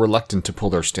a little reluctant to pull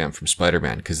their stamp from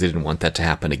Spider-Man because they didn't want that to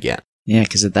happen again. Yeah,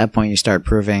 because at that point you start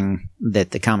proving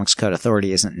that the Comics Code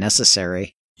Authority isn't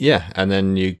necessary. Yeah, and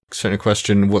then you start to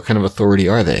question, what kind of authority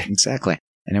are they? Exactly.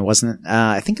 And it wasn't,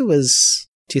 I think it was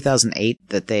 2008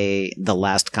 that the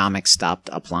last comic stopped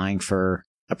applying for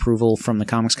approval from the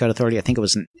Comics Code Authority. I think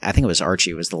it was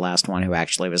Archie was the last one who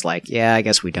actually was like, yeah, I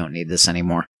guess we don't need this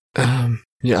anymore.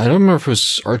 Yeah, I don't remember if it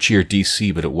was Archie or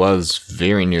DC, but it was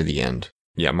very near the end.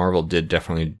 Yeah, Marvel did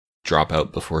definitely drop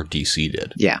out before DC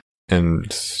did. Yeah.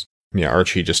 And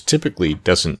Archie just typically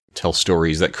doesn't tell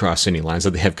stories that cross any lines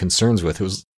that they have concerns with.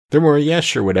 They're more,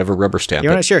 sure, whatever, rubber stamp.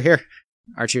 You're not sure, here.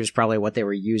 Archie was probably what they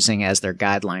were using as their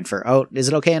guideline for, is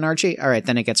it okay in Archie? All right,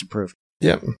 then it gets approved.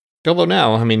 Yeah. Although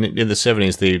now, in the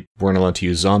 70s, they weren't allowed to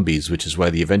use zombies, which is why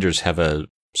the Avengers have a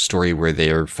story where they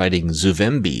are fighting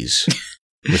Zuvembis.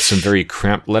 With some very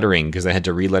cramped lettering, because they had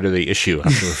to re-letter the issue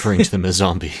after referring to them as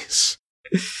zombies.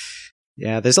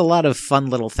 Yeah, there's a lot of fun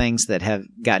little things that have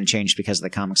gotten changed because of the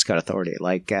Comics Code Authority.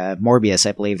 Like Morbius,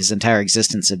 I believe, his entire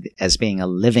existence as being a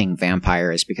living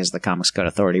vampire is because the Comics Code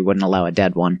Authority wouldn't allow a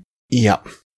dead one. Yep.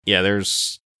 Yeah,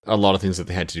 there's a lot of things that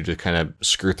they had to do to kind of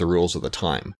skirt the rules of the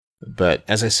time. But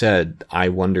as I said, I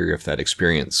wonder if that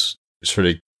experience sort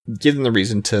of gave them the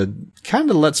reason to kind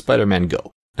of let Spider-Man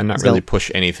go. And not really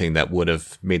push anything that would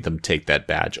have made them take that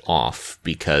badge off,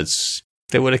 because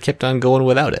they would have kept on going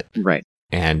without it. Right.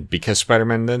 And because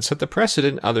Spider-Man then set the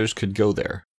precedent, others could go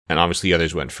there. And obviously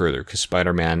others went further, because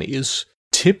Spider-Man is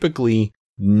typically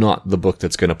not the book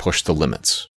that's going to push the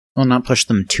limits. Well, not push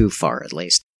them too far, at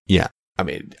least. Yeah.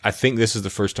 I think this is the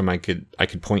first time I could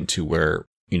point to where,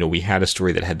 we had a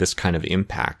story that had this kind of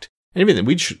impact. And even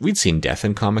we'd seen death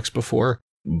in comics before,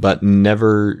 but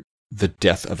never the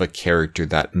death of a character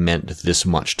that meant this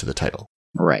much to the title.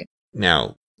 Right.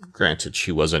 Now, granted,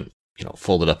 she wasn't,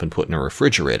 folded up and put in a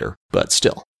refrigerator, but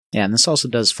still. Yeah, and this also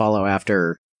does follow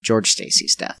after George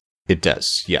Stacy's death. It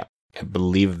does, yeah. I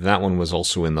believe that one was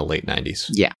also in the late 90s.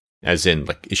 Yeah. As in,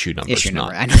 issue numbers. Issue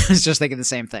number. I was just thinking the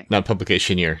same thing. Not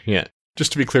publication year, yeah.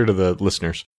 Just to be clear to the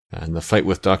listeners. And the fight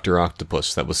with Dr.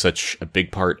 Octopus, that was such a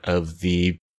big part of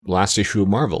the last issue of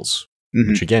Marvels.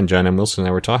 Mm-hmm. Which again, John M. Wilson and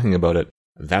I were talking about it.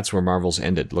 That's where Marvel's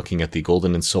ended. Looking at the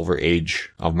golden and silver age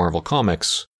of Marvel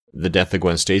Comics, the death of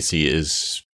Gwen Stacy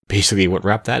is basically what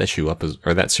wrapped that issue up,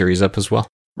 or that series up as well.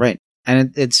 Right.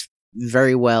 And it's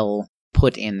very well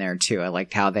put in there, too. I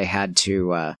liked how they had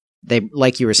to,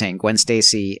 like you were saying, Gwen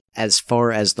Stacy, as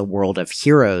far as the world of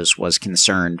heroes was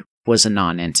concerned, was a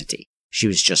non-entity. She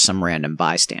was just some random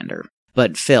bystander.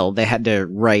 But Phil, they had to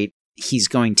write, he's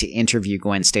going to interview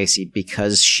Gwen Stacy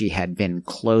because she had been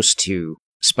close to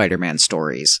Spider-Man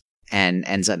stories and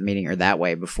ends up meeting her that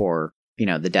way before,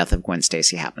 the death of Gwen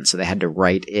Stacy happened. So they had to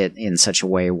write it in such a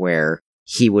way where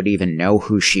he would even know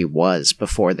who she was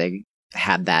before they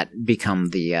had that become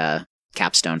the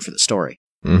capstone for the story.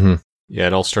 Mm-hmm. Yeah,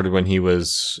 it all started when he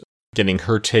was getting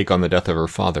her take on the death of her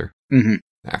father,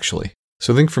 actually.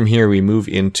 So I think from here we move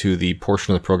into the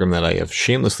portion of the program that I have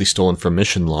shamelessly stolen from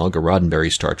Mission Log, a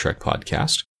Roddenberry Star Trek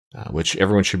podcast, which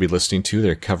everyone should be listening to.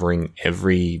 They're covering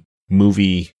every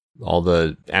movie, all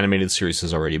the animated series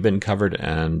has already been covered,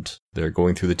 and they're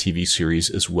going through the TV series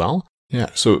as well. Yeah,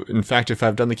 so in fact, if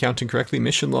I've done the counting correctly,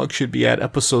 Mission Log should be at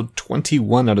episode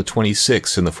 21 out of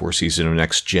 26 in the 4th season of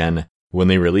Next Gen when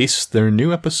they release their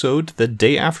new episode the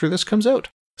day after this comes out.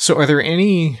 So are there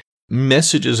any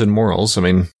messages and morals? I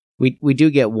mean, we do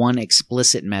get one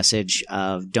explicit message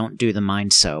of don't do the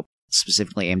mind soap,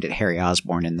 specifically aimed at Harry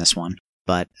Osborn in this one.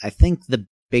 But I think the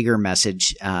bigger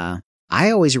message, I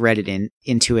always read it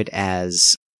into it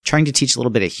as trying to teach a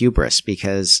little bit of hubris,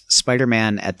 because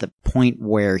Spider-Man, at the point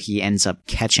where he ends up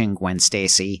catching Gwen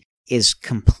Stacy, is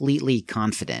completely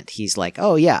confident. He's like,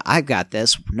 oh yeah, I've got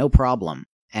this, no problem.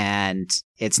 And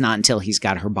it's not until he's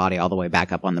got her body all the way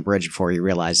back up on the bridge before he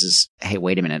realizes, hey,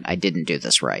 wait a minute, I didn't do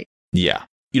this right. Yeah.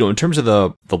 In terms of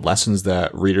the lessons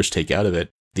that readers take out of it,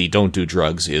 the don't do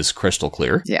drugs is crystal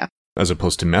clear. Yeah. As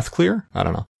opposed to meth clear? I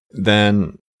don't know.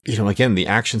 Then, again, the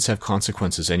actions have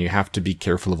consequences, and you have to be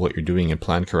careful of what you're doing and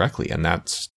plan correctly. And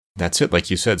that's it. Like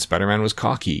you said, Spider-Man was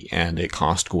cocky, and it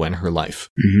cost Gwen her life.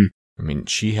 Mm-hmm. I mean,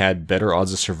 she had better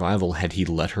odds of survival had he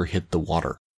let her hit the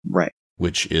water. Right.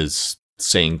 Which is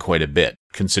saying quite a bit,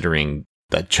 considering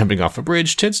that jumping off a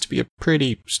bridge tends to be a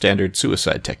pretty standard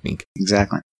suicide technique.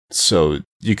 Exactly. So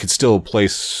you could still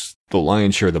place the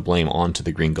lion's share of the blame onto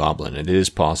the Green Goblin, and it is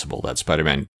possible that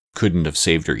Spider-Man couldn't have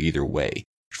saved her either way.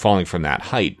 Falling from that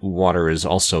height, water is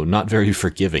also not very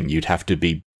forgiving. You'd have to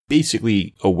be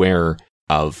basically aware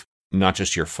of not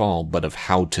just your fall, but of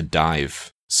how to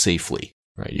dive safely.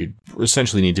 Right? You'd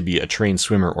essentially need to be a trained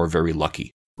swimmer or very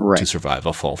lucky to survive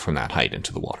a fall from that height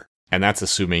into the water. And that's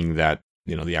assuming that,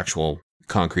 the actual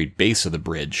concrete base of the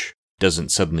bridge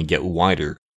doesn't suddenly get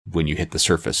wider when you hit the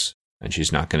surface, and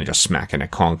she's not going to just smack into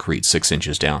concrete 6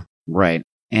 inches down. Right.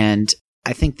 And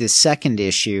I think the second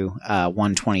issue,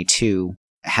 122,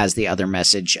 has the other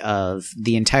message of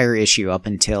the entire issue up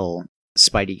until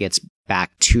Spidey gets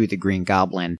back to the Green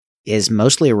Goblin is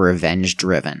mostly revenge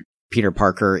driven. Peter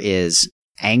Parker is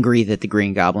angry that the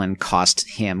Green Goblin cost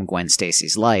him Gwen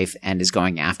Stacy's life and is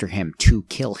going after him to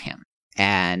kill him.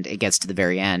 And it gets to the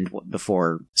very end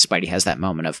before Spidey has that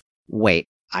moment of, wait,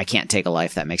 I can't take a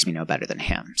life that makes me no better than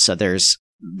him. So there's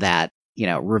that,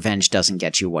 revenge doesn't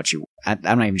get you what you... I'm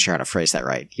not even sure how to phrase that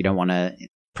right. You don't want to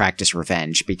practice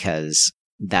revenge because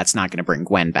that's not going to bring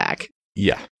Gwen back.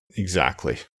 Yeah,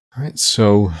 exactly. All right,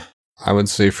 so I would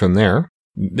say from there,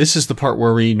 this is the part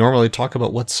where we normally talk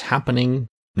about what's happening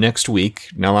next week.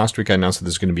 Now, last week I announced that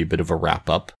there's going to be a bit of a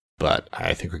wrap-up, but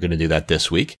I think we're going to do that this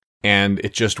week. And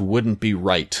it just wouldn't be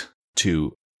right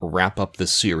to wrap up the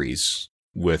series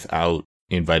without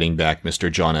inviting back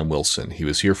Mr. John M. Wilson. He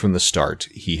was here from the start.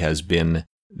 He has been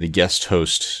the guest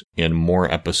host in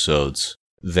more episodes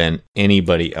than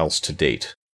anybody else to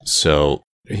date. So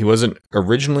he wasn't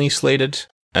originally slated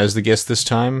as the guest this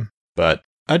time, but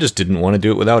I just didn't want to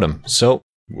do it without him. So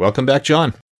welcome back,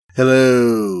 John.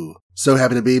 Hello. So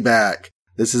happy to be back.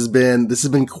 This has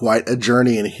been quite a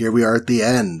journey, and here we are at the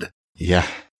end. Yeah,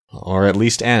 or at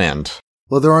least an end.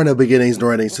 Well, there are no beginnings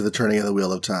nor endings to the turning of the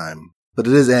wheel of time, but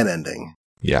it is an ending.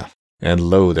 Yeah, and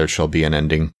lo, there shall be an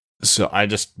ending. So I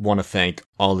just want to thank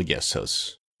all the guest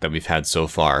hosts that we've had so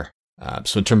far.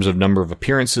 So in terms of number of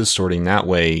appearances, sorting that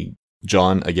way,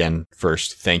 John, again,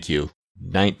 first, thank you.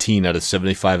 19 out of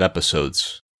 75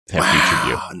 episodes have featured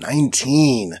you. Wow,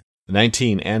 19.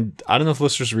 19, and I don't know if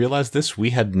listeners realize this, we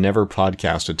had never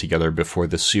podcasted together before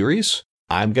this series.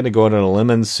 I'm going to go out on a limb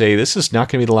and say this is not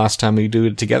going to be the last time we do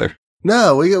it together.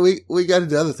 No, we got to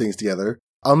do other things together.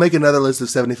 I'll make another list of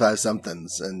 75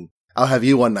 somethings, and I'll have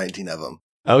you on 19 of them.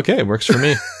 Okay, works for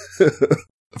me.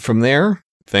 From there,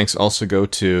 thanks also go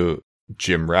to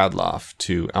Jim Radloff,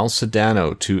 to Al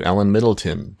Sedano, to Ellen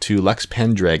Middleton, to Lex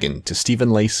Pendragon, to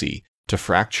Stephen Lacey, to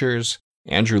Fractures,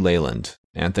 Andrew Leyland,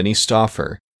 Anthony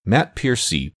Stauffer, Matt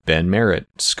Piercy, Ben Merritt,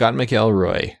 Scott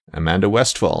McElroy, Amanda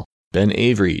Westfall, Ben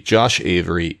Avery, Josh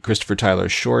Avery, Christopher Tyler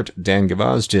Short, Dan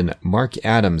Gavazdin, Mark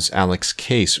Adams, Alex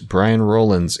Case, Brian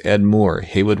Rowlands, Ed Moore,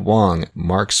 Haywood Wong,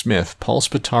 Mark Smith, Paul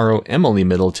Spataro, Emily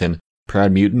Middleton,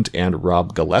 Proud Mutant, and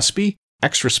Rob Gillespie.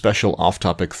 Extra special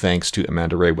off-topic thanks to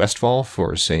Amanda Ray Westfall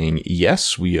for saying,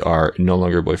 yes, we are no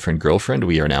longer boyfriend-girlfriend,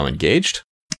 we are now engaged.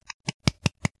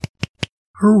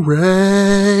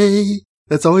 Hooray!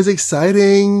 That's always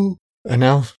exciting. And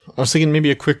now, I was thinking maybe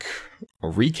a quick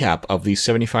recap of the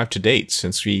 75 to date,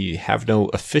 since we have no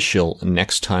official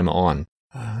next time on.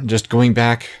 Just going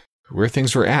back where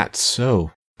things were at.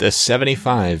 So, the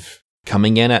 75,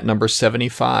 coming in at number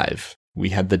 75, we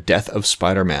had the death of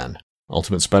Spider-Man.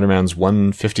 Ultimate Spider-Man's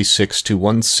 156 to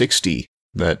 160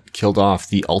 that killed off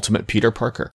the Ultimate Peter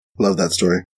Parker. Love that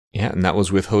story. Yeah, and that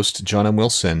was with host John M.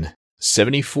 Wilson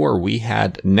 74, we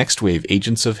had Next Wave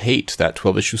Agents of Hate, that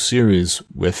 12-issue series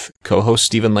with co-host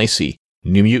Stephen Lacey.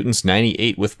 New Mutants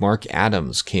 98 with Mark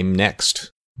Adams came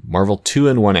next. Marvel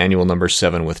 2-in-1 Annual number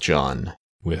 7 with John,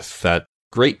 with that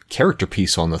great character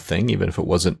piece on the thing, even if it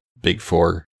wasn't big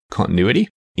for continuity.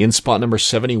 In spot number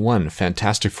 71,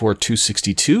 Fantastic Four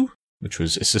 262, which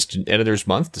was Assistant Editor's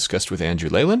Month, discussed with Andrew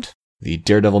Leyland. The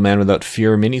Daredevil Man Without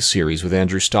Fear miniseries with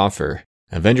Andrew Stauffer.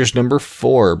 Avengers number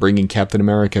 4, bringing Captain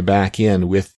America back in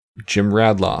with Jim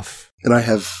Radloff. And I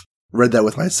have read that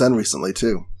with my son recently,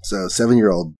 too. So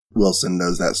 7-year-old Wilson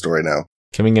knows that story now.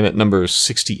 Coming in at number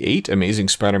 68, Amazing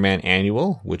Spider-Man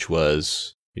Annual, which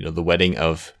was, the wedding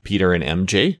of Peter and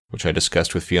MJ, which I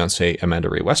discussed with fiancée Amanda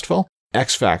Ray Westphal.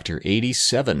 X-Factor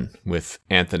 87 with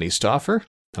Anthony Stauffer.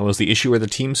 That was the issue where the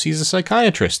team sees a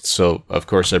psychiatrist, so of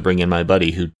course I bring in my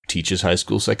buddy who teaches high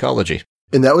school psychology.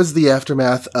 And that was the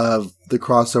aftermath of the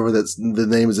crossover that's, the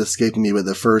name is escaping me, but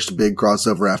the first big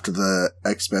crossover after the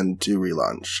X-Men 2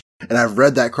 relaunch. And I've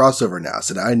read that crossover now,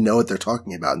 so I know what they're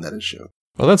talking about in that issue.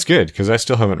 Well, that's good, because I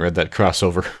still haven't read that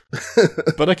crossover.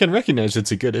 But I can recognize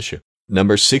it's a good issue.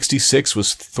 Number 66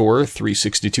 was Thor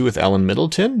 362 with Alan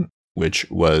Middleton, which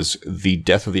was The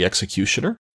Death of the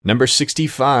Executioner. Number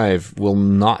 65 will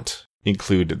not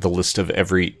include the list of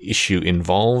every issue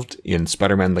involved in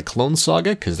Spider-Man the Clone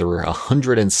Saga, because there were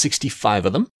 165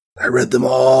 of them. I read them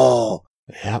all.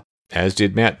 Yep. As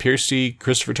did Matt Piercy,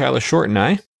 Christopher Tyler Short, and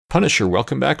I. Punisher,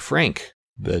 Welcome Back, Frank.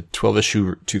 The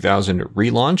 12-issue 2000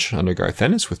 relaunch under Garth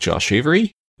Ennis with Josh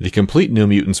Avery. The Complete New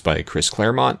Mutants by Chris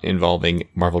Claremont, involving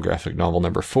Marvel Graphic Novel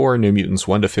number 4, New Mutants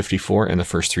 1-54, and the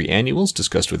first 3 annuals,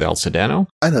 discussed with Al Sedano.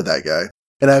 I know that guy.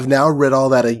 And I've now read all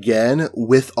that again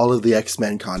with all of the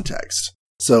X-Men context.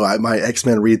 So my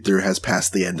X-Men read-through has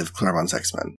passed the end of Claremont's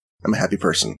X-Men. I'm a happy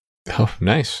person. Oh,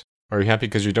 nice. Are you happy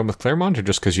because you're done with Claremont, or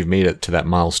just because you've made it to that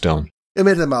milestone? It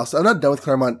made it a milestone. I'm not done with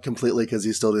Claremont completely because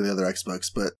he's still doing the other X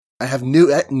books, but I have new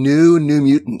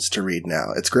Mutants to read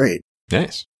now. It's great.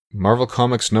 Nice. Marvel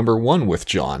Comics number 1 with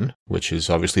John, which is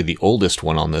obviously the oldest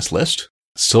one on this list.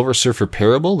 Silver Surfer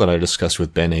Parable that I discussed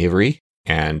with Ben Avery,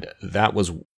 and that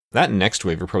and Next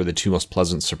Wave are probably the 2 most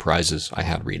pleasant surprises I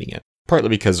had reading it. Partly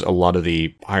because a lot of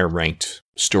the higher ranked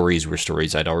stories were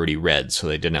stories I'd already read, so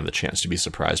they didn't have the chance to be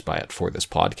surprised by it for this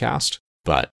podcast.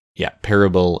 But yeah,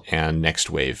 Parable and Next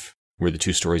Wave were the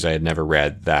 2 stories I had never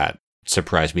read that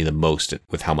surprised me the most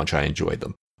with how much I enjoyed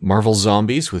them. Marvel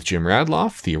Zombies with Jim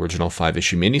Radloff, the original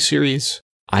 5-issue miniseries.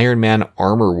 Iron Man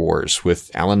Armor Wars with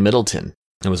Alan Middleton.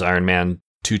 It was Iron Man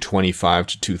 225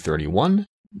 to 231.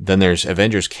 Then there's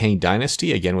Avengers Kang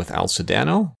Dynasty, again with Al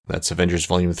Sedano. That's Avengers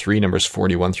Volume 3, numbers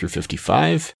 41 through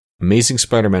 55. Amazing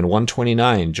Spider-Man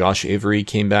 129. Josh Avery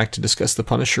came back to discuss the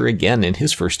Punisher again in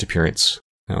his first appearance.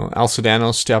 Now, Al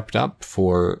Sedano stepped up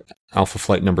for Alpha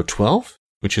Flight number 12,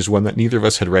 which is one that neither of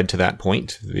us had read to that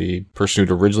point. The person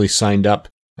who'd originally signed up,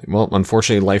 well,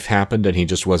 unfortunately life happened and he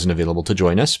just wasn't available to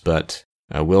join us, but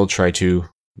we'll try to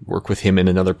work with him in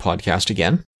another podcast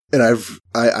again. And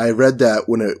I read that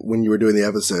when you were doing the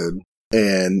episode,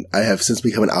 and I have since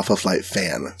become an Alpha Flight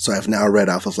fan. So I've now read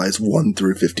Alpha Flights 1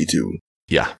 through 52.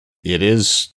 Yeah, it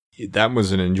is. That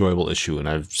was an enjoyable issue. And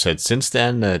I've said since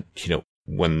then that,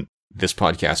 when this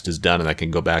podcast is done and I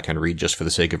can go back and read just for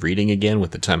the sake of reading again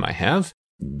with the time I have,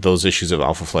 those issues of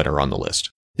Alpha Flight are on the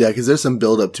list. Yeah, because there's some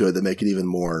build up to it that make it even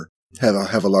more, have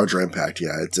a larger impact.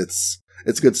 Yeah,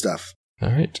 it's good stuff. All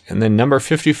right. And then number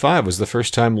 55 was the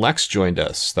first time Lex joined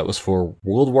us. That was for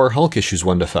World War Hulk issues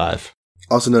 1-5.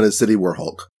 Also known as City War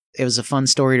Hulk. It was a fun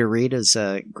story to read. It was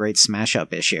a great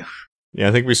smash-up issue. Yeah,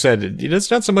 I think we said it's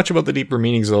not so much about the deeper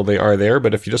meanings, though they are there,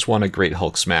 but if you just want a great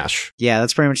Hulk smash. Yeah,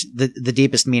 that's pretty much the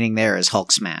deepest meaning there is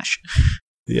Hulk smash.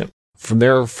 Yep. From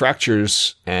there,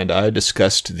 Fractures and I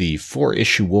discussed the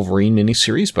 4-issue Wolverine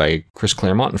miniseries by Chris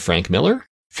Claremont and Frank Miller.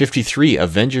 53,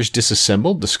 Avengers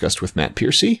Disassembled, discussed with Matt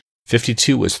Piercy.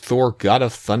 52 was Thor God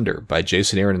of Thunder by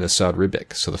Jason Aaron and Asad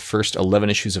Ribic. So the first 11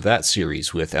 issues of that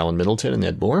series with Alan Middleton and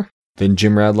Ed Moore. Then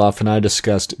Jim Radloff and I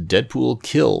discussed Deadpool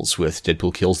Kills with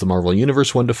Deadpool Kills the Marvel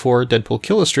Universe 1-4, Deadpool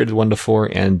Kill Illustrated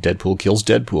 1-4, and Deadpool Kills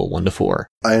Deadpool 1-4.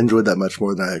 I enjoyed that much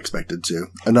more than I expected to.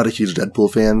 I'm not a huge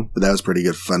Deadpool fan, but that was pretty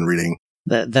good fun reading.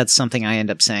 That's something I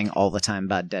end up saying all the time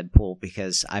about Deadpool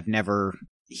because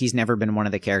he's never been one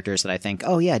of the characters that I think,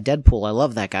 oh yeah, Deadpool, I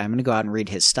love that guy, I'm going to go out and read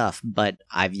his stuff, but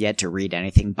I've yet to read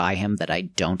anything by him that I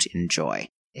don't enjoy.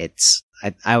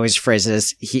 I always phrase it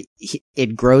as,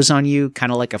 it grows on you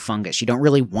kind of like a fungus. You don't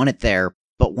really want it there,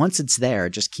 but once it's there, it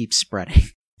just keeps spreading.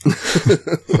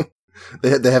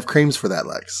 They have creams for that,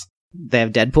 Lex. They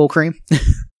have Deadpool cream?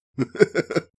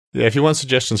 Yeah, if you want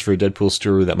suggestions for a Deadpool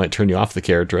story that might turn you off the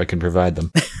character, I can provide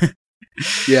them.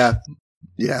 Yeah.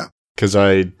 Because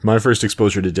Because my first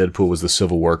exposure to Deadpool was the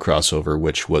Civil War crossover,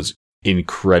 which was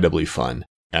incredibly fun.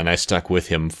 And I stuck with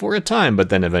him for a time, but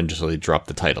then eventually dropped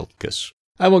the title, because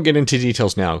I won't get into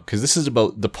details now, because this is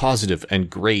about the positive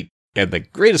and great and the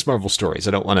greatest Marvel stories.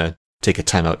 I don't want to take a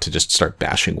time out to just start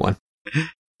bashing one.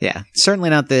 Yeah,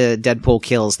 certainly not the Deadpool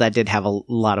kills. That did have a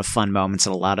lot of fun moments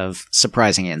and a lot of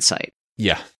surprising insight.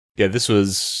 Yeah, this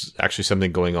was actually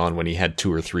something going on when he had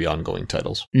 2 or 3 ongoing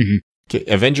titles. Mm-hmm. Okay,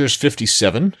 Avengers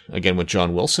 57, again with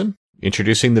John Wilson,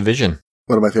 introducing the Vision.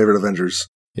 One of my favorite Avengers.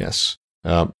 Yes.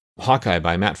 Hawkeye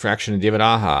by Matt Fraction and David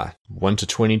Aja,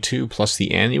 1-22 plus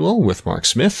the annual with Mark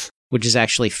Smith. Which is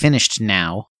actually finished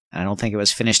now. I don't think it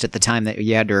was finished at the time that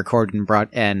you had to record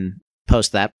and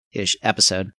post that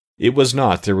episode. It was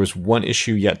not. There was one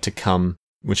issue yet to come,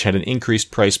 which had an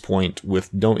increased price point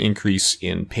with no increase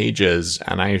in pages,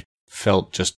 and I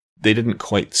felt just they didn't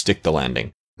quite stick the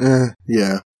landing.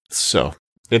 Yeah. So,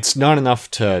 it's not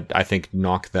enough to, I think,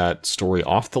 knock that story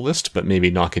off the list, but maybe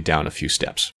knock it down a few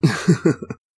steps.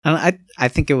 I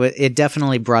think it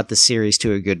definitely brought the series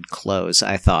to a good close,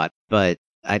 I thought, but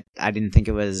I didn't think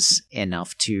it was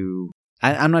enough to...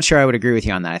 I'm not sure I would agree with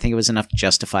you on that. I think it was enough to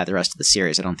justify the rest of the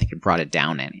series. I don't think it brought it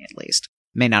down any, at least.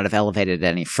 May not have elevated it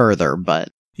any further, but...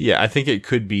 Yeah, I think it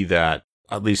could be that,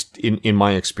 at least in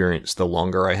my experience, the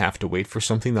longer I have to wait for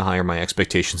something, the higher my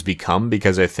expectations become,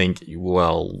 because I think,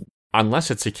 well, unless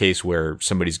it's a case where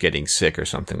somebody's getting sick or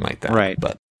something like that. Right.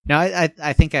 But no,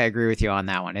 I think I agree with you on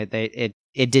that one. It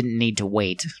didn't need to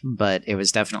wait, but it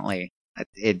was definitely...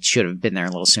 It should have been there a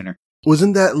little sooner.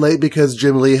 Wasn't that late because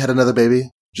Jim Lee had another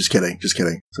baby? Just kidding.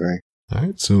 Sorry. All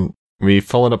right, so we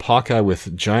followed up Hawkeye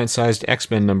with Giant-Sized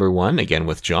X-Men #1, again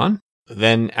with John.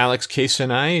 Then Alex Case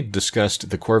and I discussed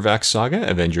the Korvac Saga,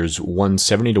 Avengers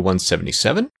 170 to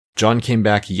 177. John came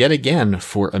back yet again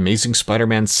for Amazing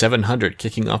Spider-Man 700,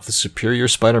 kicking off the Superior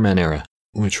Spider-Man era,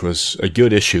 which was a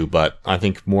good issue, but I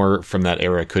think more from that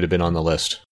era could have been on the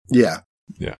list. Yeah.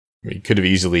 We could have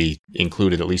easily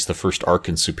included at least the first arc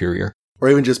in Superior. Or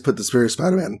even just put the Superior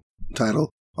Spider-Man title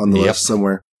on the list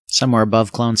somewhere. Somewhere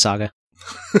above Clone Saga.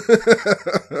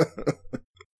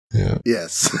 Yeah.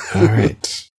 Yes. All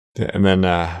right. And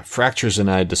then Fractures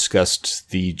and I discussed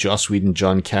the Joss Whedon,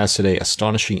 John Cassaday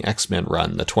Astonishing X-Men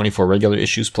run, the 24 regular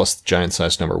issues plus the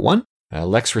Giant-Sized #1.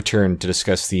 Lex returned to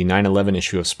discuss the 9/11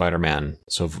 issue of Spider-Man,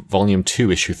 so Volume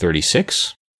 2, Issue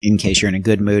 36. In case you're in a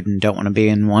good mood and don't want to be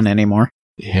in one anymore.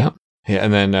 Yeah.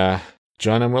 And then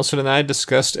John and Wilson and I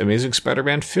discussed Amazing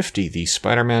Spider-Man 50, the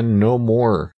Spider-Man No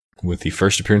More, with the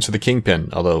first appearance of the Kingpin,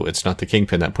 although it's not the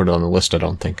Kingpin that put it on the list, I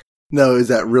don't think. No, is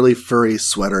that really furry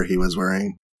sweater he was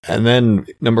wearing? And then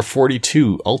number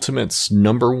 42, Ultimates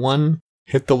 #1,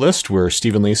 hit the list, where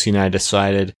Stephen Lacey and I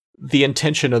decided the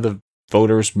intention of the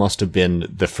voters must have been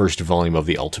the first volume of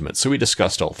the Ultimates, so we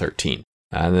discussed all 13.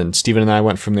 And then Stephen and I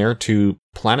went from there to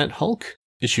Planet Hulk,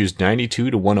 issues 92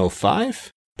 to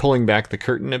 105, pulling back the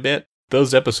curtain a bit.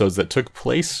 Those episodes that took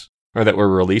place, or that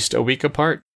were released a week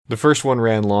apart, the first one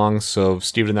ran long, so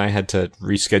Stephen and I had to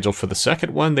reschedule for the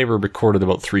second one. They were recorded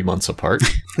about 3 months apart.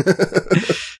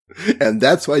 And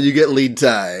that's why you get lead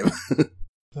time.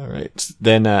 All right.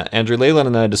 Then Andrew Leyland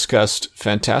and I discussed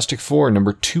Fantastic Four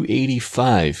number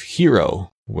 285,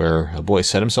 Hero, where a boy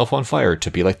set himself on fire to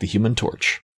be like the Human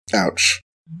Torch. Ouch.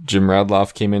 Jim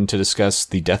Radloff came in to discuss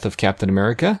the death of Captain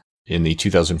America in the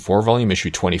 2004 volume,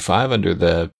 issue 25, under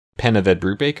the pen of Ed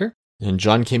Brubaker. And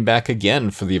John came back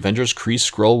again for the Avengers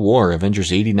Kree-Skrull War,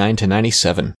 Avengers 89 to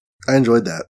 97. I enjoyed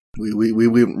that.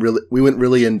 We went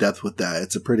really in depth with that.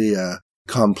 It's a pretty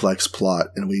complex plot,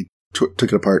 and we took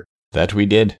it apart. That we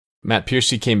did. Matt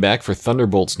Piercy came back for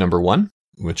Thunderbolts #1,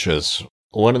 which is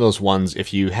one of those ones,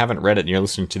 if you haven't read it and you're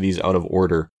listening to these out of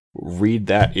order, read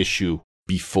that issue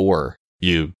before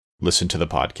you listen to the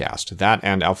podcast. That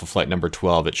and Alpha Flight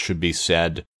 #12, it should be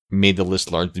said, made the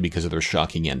list largely because of their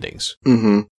shocking endings.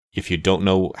 Mm-hmm. If you don't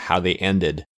know how they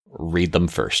ended, read them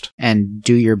first. And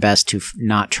do your best to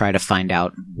not try to find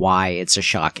out why it's a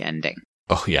shock ending.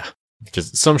 Oh, yeah.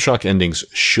 Because some shock endings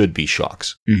should be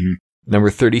shocks. Mm-hmm. Number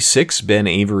 36, Ben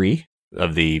Avery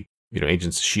of the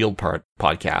Agents of S.H.I.E.L.D.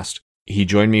 podcast. He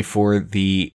joined me for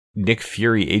the Nick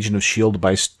Fury Agent of S.H.I.E.L.D.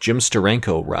 by Jim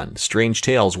Steranko run. Strange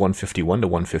Tales 151 to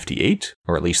 158,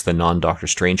 or at least the non-Doctor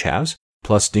Strange halves,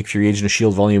 plus Nick Fury Agent of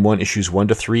S.H.I.E.L.D. Volume 1, issues 1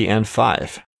 to 3 and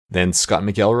 5. Then Scott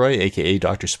McElroy, a.k.a.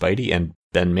 Dr. Spidey, and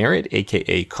Ben Merritt,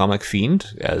 a.k.a. Comic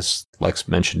Fiend, as Lex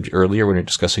mentioned earlier when we were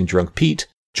discussing Drunk Pete,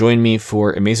 joined me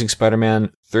for Amazing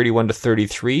Spider-Man 31 to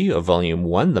 33 of Volume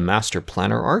 1, the Master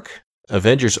Planner arc.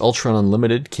 Avengers Ultron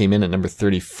Unlimited came in at number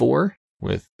 34,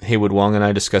 with Haywood Wong and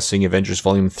I discussing Avengers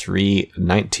Volume 3,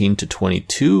 19 to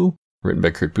 22, written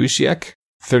by Kurt Busiek.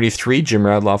 33, Jim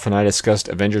Radloff and I discussed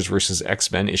Avengers vs.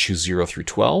 X-Men issues 0 through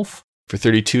 12. For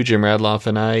 32, Jim Radloff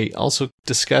and I also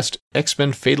discussed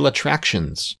X-Men Fatal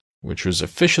Attractions, which was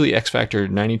officially X-Factor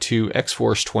 92,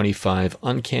 X-Force 25,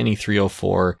 Uncanny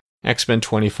 304, X-Men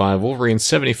 25, Wolverine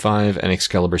 75, and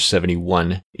Excalibur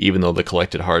 71, even though the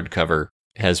collected hardcover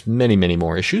has many, many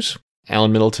more issues.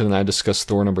 Alan Middleton and I discussed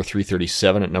Thor number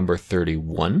 337 at number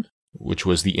 31, which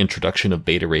was the introduction of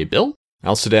Beta Ray Bill.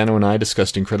 Al Sedano and I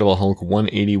discussed Incredible Hulk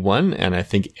 181, and I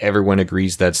think everyone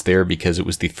agrees that's there because it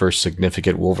was the first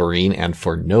significant Wolverine and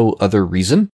for no other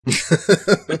reason.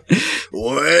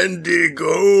 Wendigo!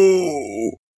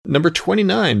 Number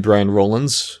 29, Brian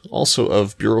Rowlands, also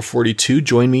of Bureau 42,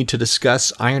 joined me to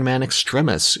discuss Iron Man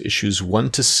Extremis, issues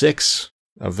 1 to 6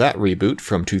 of that reboot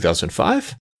from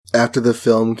 2005. After the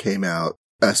film came out,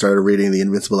 I started reading the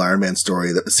Invincible Iron Man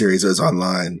story, that the series was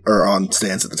online, or on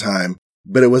stands at the time.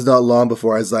 But it was not long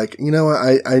before I was like, you know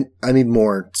what, I need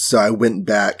more. So I went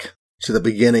back to the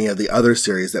beginning of the other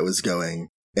series that was going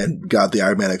and got the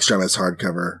Iron Man Extremis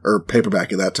hardcover, or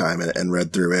paperback at that time, and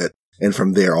read through it. And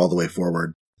from there all the way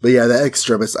forward. But yeah, that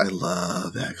Extremis, I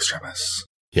love that Extremis.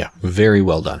 Yeah, very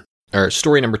well done. Our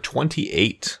story number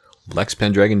 28. Lex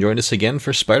Pendragon joined us again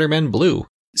for Spider-Man Blue.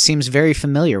 Seems very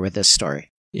familiar with this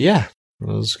story. Yeah,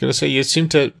 I was going to say, you seem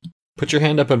to put your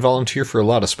hand up and volunteer for a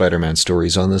lot of Spider-Man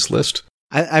stories on this list.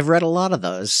 I've read a lot of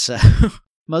those.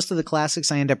 Most of the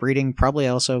classics I end up reading, probably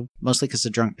also mostly because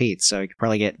of Drunk Pete, so I could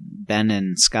probably get Ben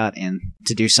and Scott in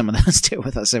to do some of those too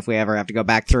with us if we ever have to go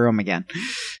back through them again.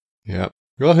 Yeah.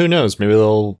 Well, who knows? Maybe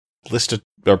they'll list it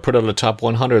or put it on the top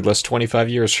 100 list 25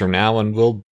 years from now, and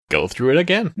we'll go through it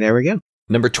again. There we go.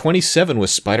 Number 27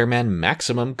 was Spider-Man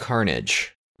Maximum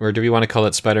Carnage. Or do we want to call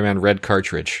it Spider-Man Red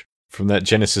Cartridge? From that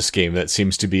Genesis game that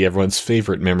seems to be everyone's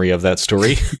favorite memory of that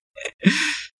story.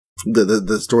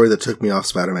 The story that took me off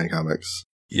Spider-Man comics.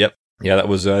 Yep. Yeah, that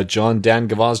was Dan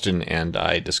Gvozden and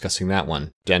I discussing that one.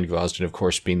 Dan Gvozden, of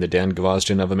course, being the Dan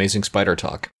Gvozden of Amazing Spider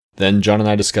Talk. Then John and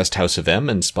I discussed House of M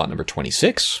and spot number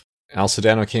 26. Al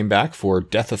Sedano came back for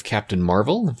Death of Captain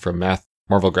Marvel from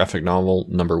Marvel Graphic Novel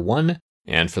number 1.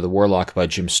 And for the Warlock by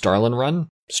Jim Starlin run,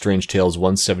 Strange Tales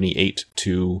 178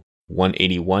 to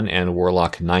 181 and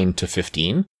Warlock 9 to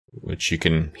 15. Which you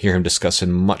can hear him discuss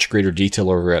in much greater detail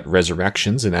over at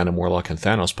Resurrections and Adam Warlock and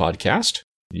Thanos podcast.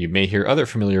 You may hear other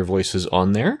familiar voices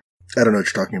on there. I don't know what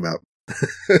you're talking about.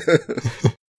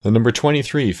 The number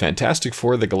 23, Fantastic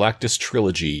Four, the Galactus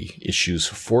Trilogy, issues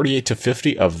 48 to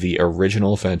 50 of the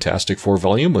original Fantastic Four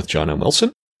volume with John M.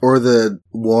 Wilson. Or the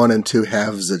 1 and 2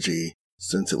 halves of G,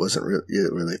 since it wasn't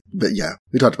really. But yeah,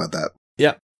 we talked about that.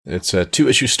 Yeah, it's a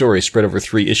 2-issue story spread over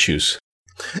 3 issues.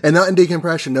 And not in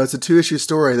decompression. No, it's a 2-issue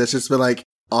story that's just been like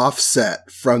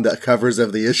offset from the covers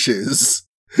of the issues.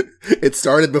 It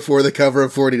started before the cover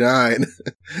of 49.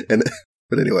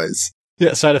 But anyways.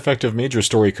 Yeah, side effect of major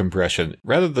story compression.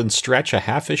 Rather than stretch a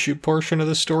half-issue portion of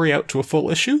the story out to a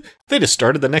full issue, they just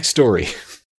started the next story.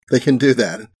 They can do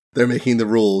that. They're making the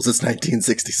rules. It's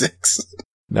 1966.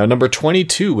 Now, number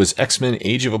 22 was X-Men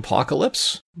Age of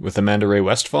Apocalypse with Amanda Ray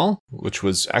Westphal, which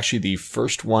was actually the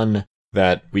first one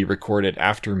that we recorded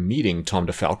after meeting Tom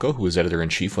DeFalco, who was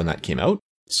editor-in-chief when that came out.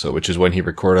 So, which is when he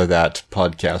recorded that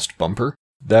podcast bumper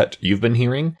that you've been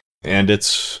hearing. And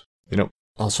it's,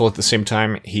 also at the same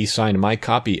time, he signed my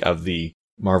copy of the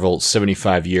Marvel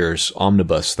 75 Years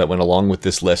Omnibus that went along with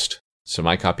this list. So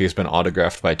my copy has been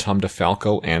autographed by Tom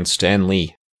DeFalco and Stan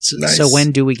Lee. Nice. So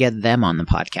when do we get them on the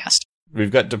podcast?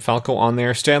 We've got DeFalco on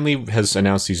there. Stan Lee has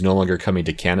announced he's no longer coming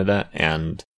to Canada,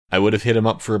 and I would have hit him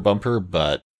up for a bumper,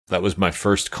 but that was my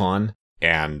first con,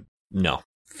 and no.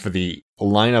 For the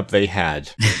lineup they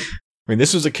had,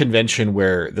 this was a convention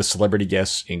where the celebrity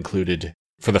guests included,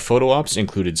 for the photo ops,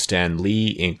 included Stan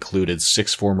Lee, included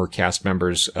 6 former cast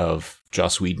members of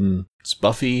Joss Whedon's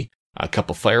Buffy, a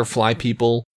couple Firefly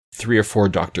people, 3 or 4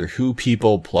 Doctor Who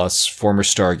people, plus former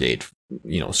Stargate,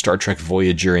 Star Trek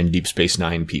Voyager and Deep Space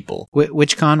Nine people.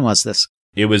 Which con was this?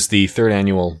 It was the 3rd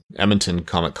annual Edmonton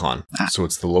Comic Con. So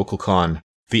it's the local con,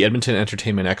 the Edmonton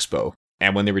Entertainment Expo.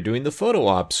 And when they were doing the photo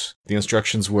ops, the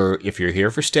instructions were, if you're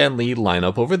here for Stan Lee, line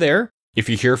up over there. If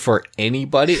you're here for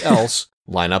anybody else,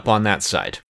 line up on that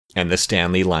side. And the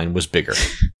Stan Lee line was bigger.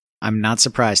 I'm not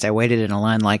surprised. I waited in a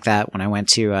line like that when I went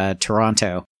to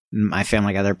Toronto. My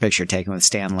family got their picture taken with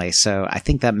Stan Lee. So I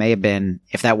think that may have been,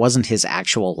 if that wasn't his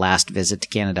actual last visit to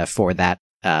Canada for that,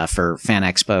 for Fan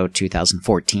Expo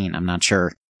 2014, I'm not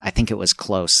sure. I think it was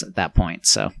close at that point.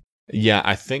 So yeah,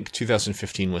 I think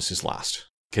 2015 was his last.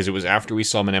 Because it was after we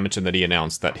saw him in Edmonton that he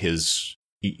announced that his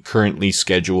currently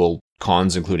scheduled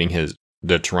cons, including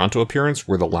the Toronto appearance,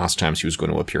 were the last times he was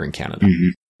going to appear in Canada.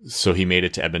 Mm-hmm. So he made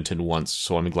it to Edmonton once,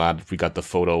 so I'm glad we got the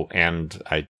photo and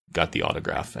I got the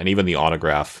autograph. And even the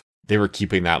autograph, they were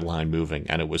keeping that line moving,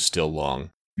 and it was still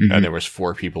long. Mhm. And there was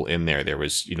 4 people in there. There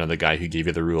was, the guy who gave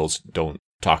you the rules, don't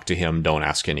talk to him, don't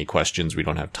ask any questions, we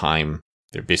don't have time.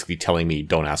 They're basically telling me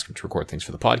don't ask him to record things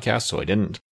for the podcast, so I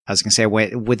didn't. I was going to say,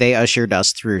 would they ushered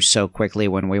us through so quickly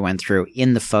when we went through.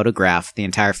 In the photograph, the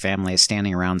entire family is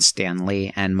standing around Stan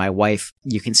Lee, and my wife,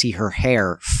 you can see her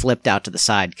hair flipped out to the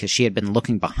side because she had been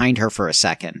looking behind her for a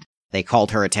second. They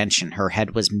called her attention. Her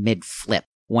head was mid-flip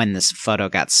when this photo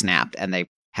got snapped, and they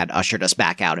had ushered us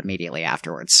back out immediately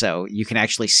afterwards. So you can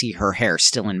actually see her hair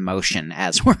still in motion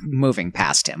as we're moving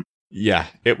past him. Yeah,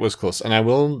 it was close. And I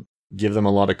will give them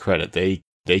a lot of credit.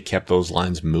 They kept those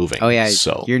lines moving. Oh yeah,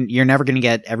 so you're never going to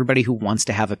get everybody who wants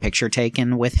to have a picture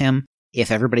taken with him.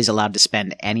 If everybody's allowed to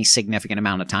spend any significant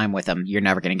amount of time with him, you're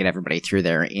never going to get everybody through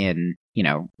there in,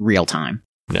 real time.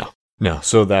 No.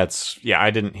 So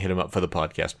I didn't hit him up for the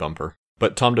podcast bumper.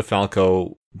 But Tom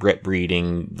DeFalco, Brett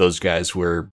Breeding, those guys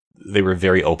were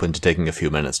very open to taking a few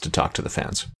minutes to talk to the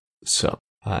fans. So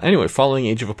anyway, following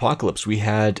Age of Apocalypse, we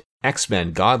had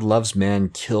X-Men, God Loves Man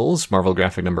Kills, Marvel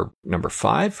Graphic number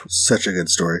 5. Such a good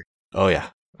story. Oh yeah.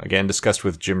 Again, discussed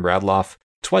with Jim Bradloff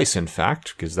twice, in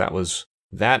fact, because that was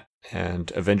that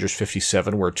and Avengers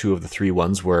 57 were 2 of the 3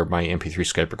 ones where my MP3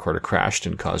 Skype recorder crashed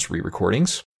and caused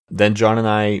re-recordings. Then John and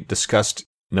I discussed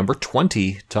number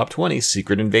 20, Top 20,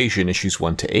 Secret Invasion, issues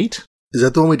 1 to 8. Is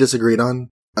that the one we disagreed on?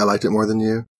 I liked it more than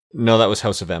you. No, that was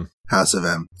House of M. House of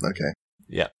M. Okay.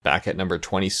 Yeah, back at number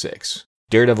 26.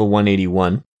 Daredevil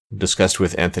 181, discussed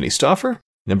with Anthony Stauffer.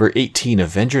 Number 18,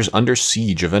 Avengers Under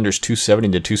Siege, Avengers 270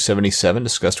 to 277,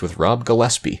 discussed with Rob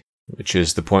Gillespie, which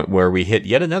is the point where we hit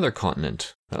yet another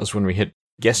continent. That was when we hit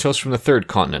guest host from the 3rd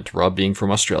continent, Rob being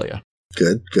from Australia.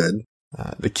 Good.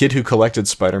 The Kid Who Collected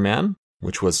Spider-Man,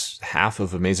 which was half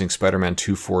of Amazing Spider-Man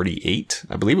 248.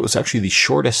 I believe it was actually the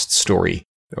shortest story,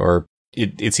 or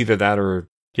it's either that or,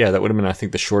 yeah, that would have been, I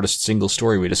think, the shortest single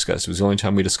story we discussed. It was the only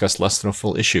time we discussed less than a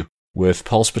full issue, with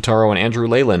Paul Spataro and Andrew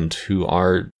Leyland, who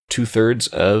are 2/3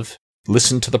 of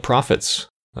Listen to the Prophets,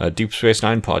 a Deep Space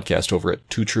Nine podcast over at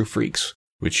Two True Freaks,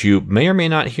 which you may or may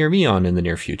not hear me on in the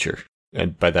near future.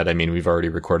 And by that I mean we've already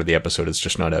recorded the episode, it's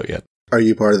just not out yet. Are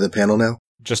you part of the panel now?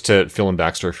 Just to fill in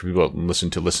backstory for people who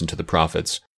listen to the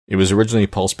Prophets, it was originally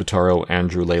Paul Spataro,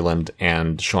 Andrew Leyland,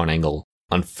 and Sean Engel.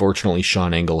 Unfortunately,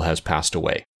 Sean Engel has passed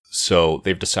away. So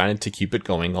they've decided to keep it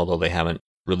going, although they haven't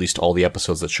released all the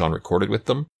episodes that Sean recorded with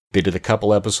them. They did a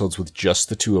couple episodes with just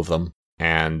the 2 of them,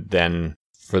 and then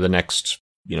for the next,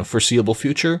 foreseeable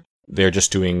future, they're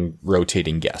just doing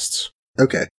rotating guests.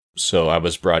 Okay. So I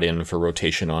was brought in for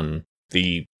rotation on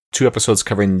the 2 episodes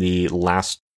covering the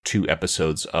last 2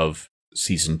 episodes of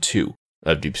Season 2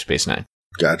 of Deep Space Nine.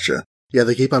 Gotcha. Yeah,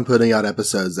 they keep on putting out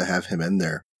episodes that have him in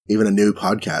there. Even a new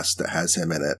podcast that has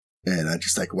him in it. And I'm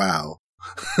just like, wow.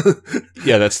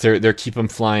 Yeah, that's their Keep 'em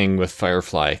Flying with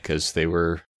Firefly, because they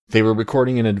were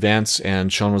recording in advance,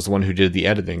 and Sean was the one who did the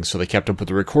editing, so they kept up with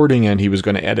the recording, and he was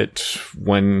going to edit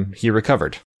when he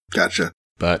recovered. Gotcha.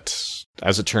 But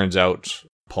as it turns out,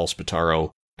 Paul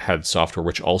Spataro had software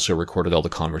which also recorded all the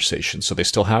conversations, so they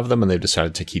still have them, and they've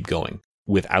decided to keep going.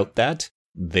 Without that,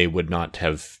 they would not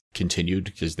have continued,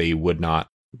 because they would not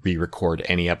re-record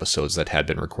any episodes that had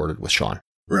been recorded with Sean.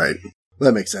 Right.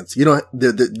 That makes sense.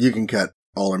 You can cut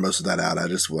all or most of that out. I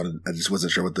just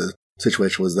wasn't sure what the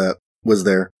situation was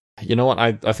there. You know what?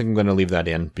 I think I'm going to leave that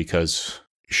in, because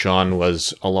Sean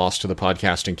was a loss to the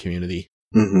podcasting community,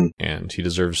 and he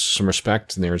deserves some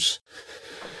respect. And there's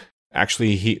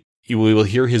actually, we will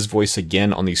hear his voice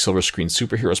again on the Silver Screen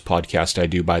Superheroes podcast I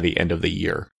do by the end of the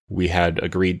year. We had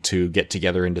agreed to get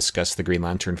together and discuss the Green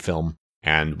Lantern film,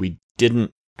 and we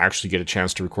didn't actually get a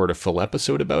chance to record a full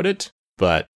episode about it,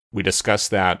 but we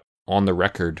discussed that on the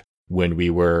record when we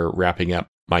were wrapping up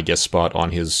my guest spot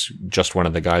on his Just One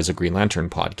of the Guys, a Green Lantern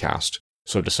podcast.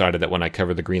 So I've decided that when I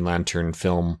cover the Green Lantern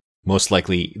film, most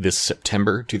likely this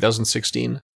September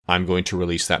 2016, I'm going to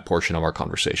release that portion of our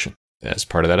conversation as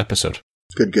part of that episode.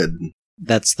 Good.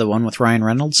 That's the one with Ryan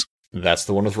Reynolds? That's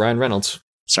the one with Ryan Reynolds.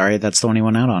 Sorry, that's the one he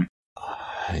went out on.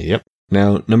 Yep.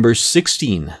 Now, number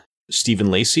 16,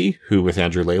 Stephen Lacey, who with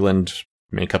Andrew Leyland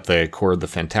make up the core of the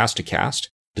Fantastic Cast,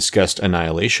 discussed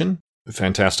Annihilation. The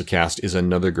Fantastic Cast is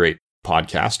another great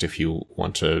podcast if you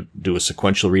want to do a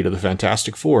sequential read of the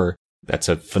Fantastic Four. That's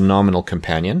a phenomenal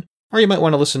companion. Or you might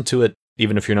want to listen to it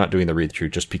even if you're not doing the read-through,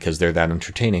 just because they're that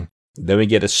entertaining. Then we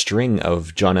get a string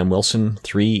of John M. Wilson,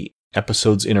 3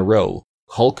 episodes in a row.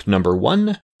 Hulk number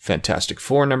 1, Fantastic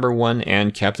Four number 1,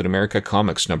 and Captain America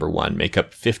Comics number 1 make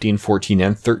up 15, 14,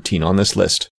 and 13 on this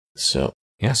list. So,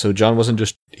 Yeah, so John wasn't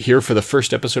just here for the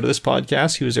first episode of this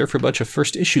podcast. He was there for a bunch of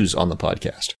first issues on the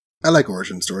podcast. I like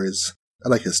origin stories. I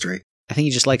like history. I think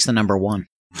he just likes the number 1.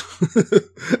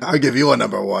 I'll give you a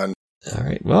number 1. All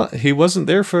right. Well, he wasn't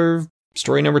there for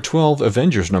story number 12,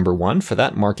 Avengers number 1. For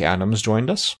that, Mark Adams joined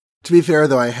us. To be fair,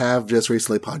 though, I have just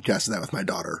recently podcasted that with my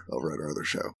daughter over at our other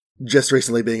show. Just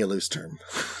recently being a loose term.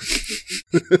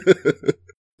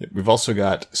 We've also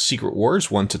got Secret Wars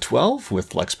 1 to 12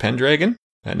 with Lex Pendragon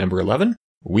at number 11.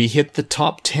 We hit the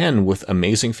top 10 with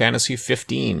Amazing Fantasy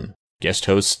 15. Guest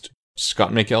host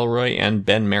Scott McElroy and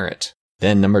Ben Merritt.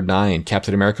 Then number 9,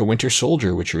 Captain America Winter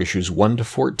Soldier, which are issues 1 to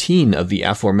 14 of the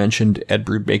aforementioned Ed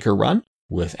Brubaker run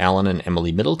with Alan and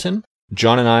Emily Middleton.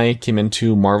 John and I came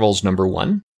into Marvel's number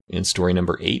 1 in story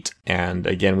number 8, and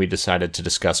again we decided to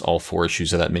discuss all 4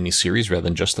 issues of that miniseries rather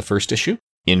than just the first issue.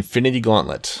 Infinity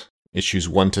Gauntlet, issues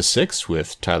 1 to 6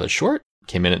 with Tyler Short,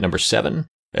 came in at number 7.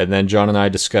 And then John and I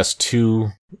discussed 2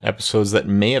 episodes that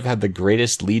may have had the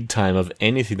greatest lead time of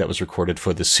anything that was recorded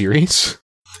for the series.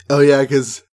 Oh yeah,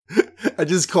 because I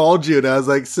just called you and I was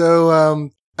like,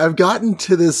 so, I've gotten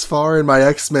to this far in my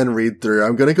X-Men read through.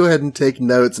 I'm going to go ahead and take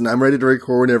notes and I'm ready to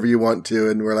record whenever you want to.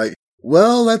 And we're like,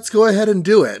 well, let's go ahead and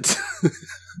do it.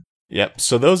 Yep.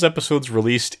 So those episodes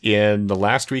released in the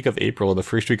last week of April and the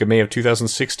first week of May of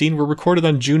 2016 were recorded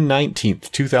on June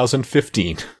 19th,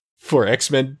 2015 for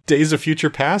X-Men Days of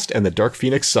Future Past and the Dark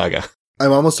Phoenix Saga.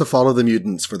 I'm almost to follow the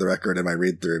mutants for the record in my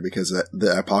read through because of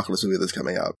the Apocalypse movie that's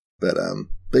coming out. But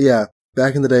yeah,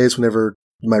 back in the days whenever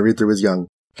my read through was young.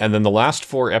 And then the last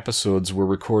 4 episodes were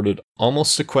recorded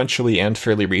almost sequentially and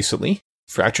fairly recently.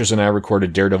 Fractures and I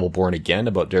recorded Daredevil Born Again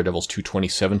about Daredevils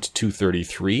 227 to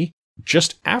 233.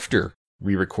 Just after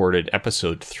we recorded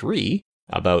episode 3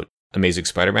 about Amazing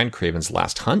Spider-Man, Kraven's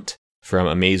Last Hunt. From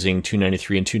Amazing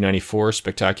 293 and 294,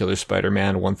 Spectacular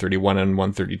Spider-Man 131 and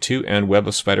 132, and Web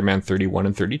of Spider-Man 31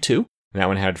 and 32. And that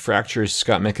one had Fractures,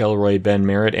 Scott McElroy, Ben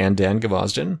Merritt, and Dan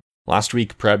Gvozden. Last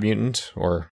week, Proud Mutant,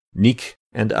 or Neek,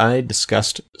 and I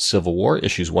discussed Civil War,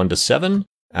 issues 1 to 7.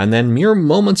 And then mere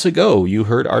moments ago, you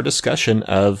heard our discussion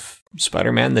of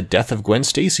Spider-Man, The Death of Gwen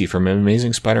Stacy from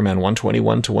Amazing Spider-Man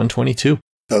 121 to 122.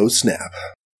 Oh, snap.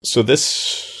 So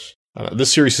this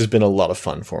series has been a lot of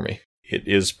fun for me. It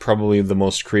is probably the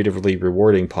most creatively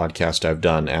rewarding podcast I've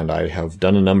done, and I have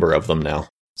done a number of them now.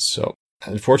 So,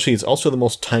 unfortunately, it's also the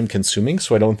most time-consuming,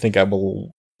 so I don't think I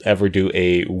will ever do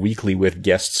a weekly with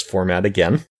guests format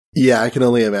again. Yeah, I can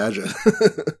only imagine.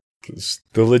 Because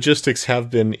the logistics have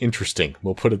been interesting,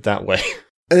 we'll put it that way.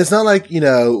 And it's not like,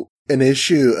 an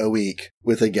issue a week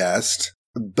with a guest,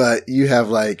 but you have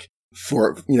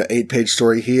 8-page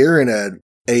story here and a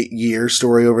 8-year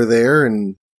story over there,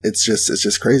 and it's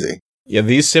just crazy. Yeah,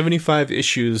 these 75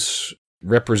 issues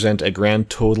represent a grand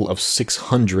total of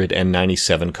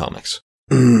 697 comics.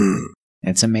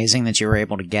 It's amazing that you were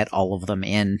able to get all of them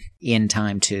in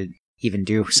time to even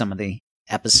do some of the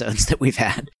episodes that we've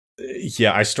had.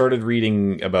 Yeah, I started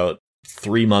reading about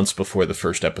 3 months before the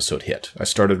first episode hit. I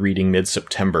started reading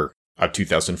mid-September of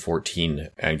 2014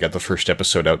 and got the first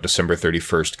episode out December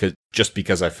 31st, just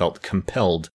because I felt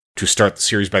compelled to start the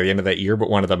series by the end of that year, but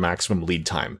wanted the maximum lead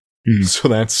time. So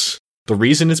that's the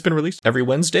reason it's been released every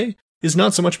Wednesday, is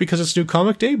not so much because it's New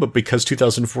Comic Day, but because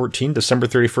 2014, December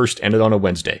 31st ended on a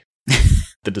Wednesday.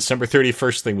 The December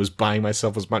 31st thing was buying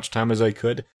myself as much time as I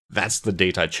could. That's the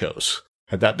date I chose.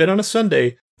 Had that been on a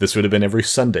Sunday, this would have been every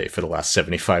Sunday for the last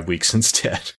 75 weeks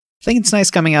instead. I think it's nice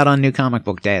coming out on New Comic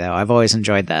Book Day, though. I've always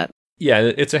enjoyed that. Yeah,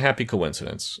 it's a happy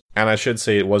coincidence. And I should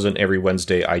say it wasn't every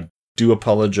Wednesday. I do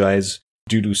apologize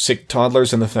due to sick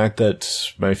toddlers and the fact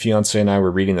that my fiance and I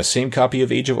were reading the same copy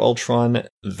of Age of Ultron.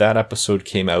 That episode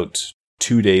came out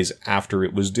 2 days after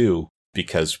it was due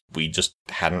because we just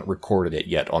hadn't recorded it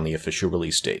yet on the official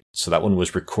release date. So that one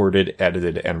was recorded,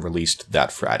 edited, and released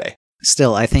that Friday.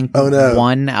 Still, I think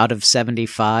 1 out of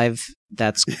 75,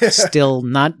 that's still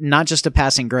not just a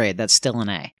passing grade, that's still an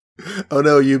A. Oh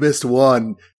no, you missed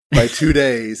 1 by 2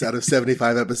 days out of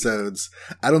 75 episodes.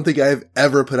 I don't think I've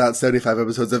ever put out 75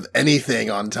 episodes of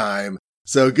anything on time.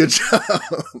 So good job. I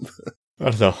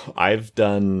don't know. I've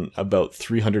done about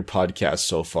 300 podcasts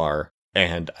so far,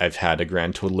 and I've had a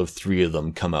grand total of 3 of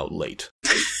them come out late.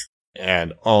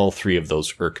 And all 3 of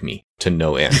those irk me to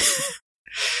no end.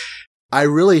 I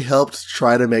really helped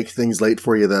try to make things late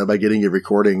for you, though, by getting your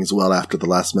recordings well after the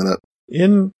last minute.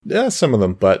 Some of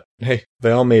them, but hey,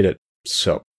 they all made it.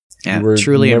 So, yeah, we're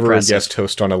truly never impressive. a guest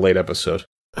host on a late episode.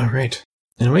 All right.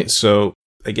 Anyway, so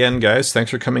again, guys,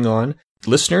 thanks for coming on.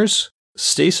 Listeners,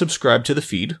 stay subscribed to the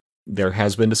feed. There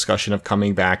has been discussion of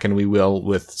coming back, and we will,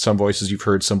 with some voices you've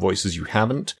heard, some voices you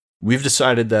haven't. We've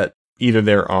decided that either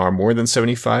there are more than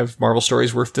 75 Marvel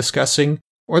stories worth discussing,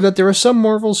 or that there are some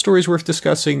Marvel stories worth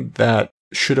discussing that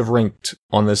should have ranked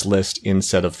on this list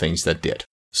instead of things that did.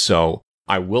 So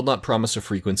I will not promise a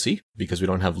frequency because we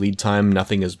don't have lead time.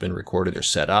 Nothing has been recorded or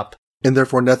set up. And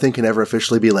therefore nothing can ever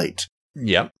officially be late.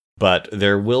 Yep. But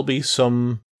there will be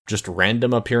some just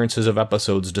random appearances of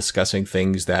episodes discussing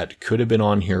things that could have been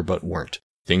on here but weren't.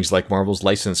 Things like Marvel's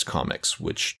licensed comics,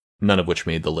 none of which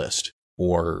made the list,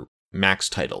 or Max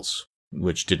titles,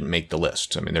 which didn't make the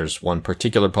list. I mean, there's one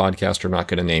particular podcast I'm not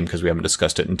going to name because we haven't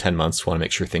discussed it in 10 months. Want to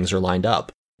make sure things are lined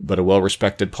up. But a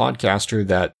well-respected podcaster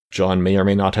that John may or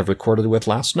may not have recorded with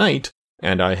last night,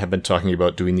 and I have been talking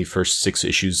about doing the first 6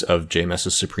 issues of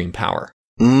JMS's Supreme Power.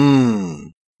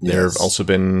 There have also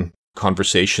been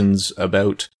conversations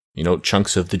about,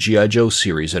 chunks of the G.I. Joe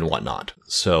series and whatnot.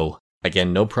 So,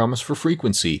 again, no promise for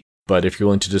frequency, but if you're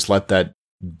willing to just let that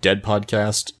dead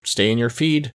podcast stay in your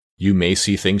feed, you may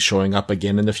see things showing up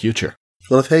again in the future.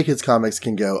 Well, if Hey Kids Comics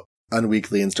can go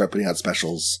unweekly and start putting out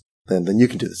specials, then you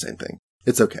can do the same thing.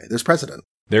 It's okay. There's precedent.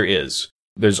 There is.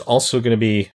 There's also going to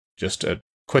be just a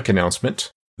quick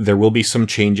announcement. There will be some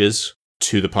changes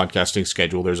to the podcasting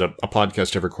schedule. There's a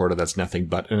podcast I've recorded that's nothing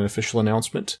but an official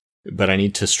announcement. But I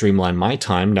need to streamline my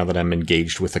time now that I'm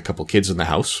engaged with a couple kids in the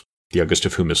house, the youngest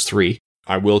of whom is 3.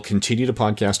 I will continue to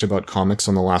podcast about comics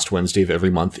on the last Wednesday of every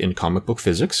month in Comic Book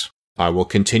Physics. I will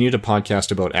continue to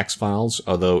podcast about X-Files,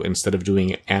 although instead of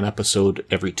doing an episode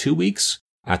every 2 weeks,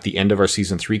 at the end of our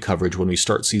Season 3 coverage, when we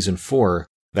start Season 4,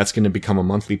 that's going to become a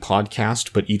monthly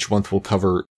podcast, but each month will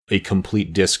cover a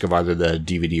complete disc of either the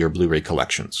DVD or Blu-ray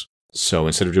collections. So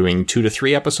instead of doing 2 to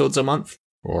 3 episodes a month,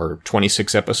 or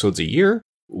 26 episodes a year,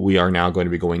 we are now going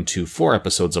to be going to 4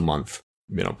 episodes a month,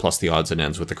 plus the odds and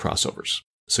ends with the crossovers.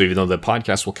 So even though the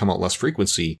podcast will come out less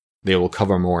frequency, they will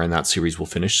cover more and that series will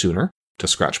finish sooner to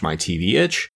scratch my TV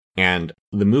itch. And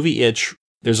the movie itch,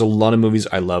 there's a lot of movies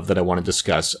I love that I want to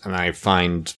discuss, and I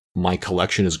find my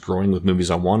collection is growing with movies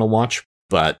I want to watch,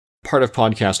 but part of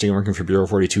podcasting and working for Bureau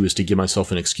 42 is to give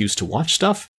myself an excuse to watch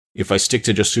stuff. If I stick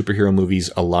to just superhero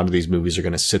movies, a lot of these movies are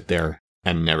going to sit there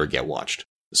and never get watched.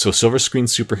 So Silver Screen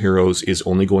Superheroes is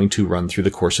only going to run through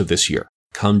the course of this year.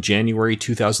 Come January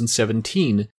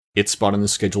 2017, its spot on the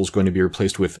schedule is going to be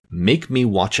replaced with Make Me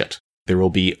Watch It. There will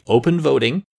be open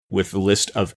voting with the list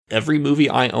of every movie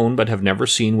I own but have never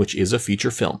seen, which is a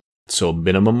feature film. So a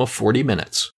minimum of 40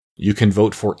 minutes. You can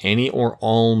vote for any or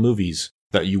all movies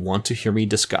that you want to hear me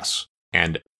discuss,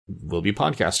 and we'll be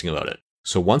podcasting about it.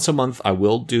 So once a month, I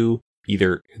will do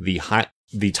either the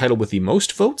title with the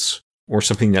most votes or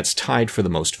something that's tied for the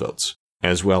most votes,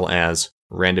 as well as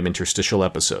random interstitial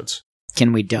episodes.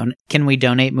 Can we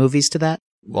donate movies to that?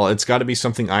 Well, it's got to be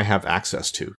something I have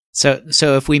access to.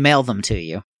 So if we mail them to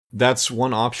you. That's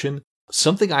one option.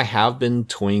 Something I have been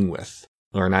toying with,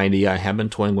 or an idea I have been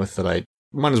toying with that I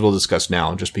might as well discuss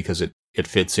now just because it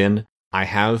fits in. I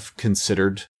have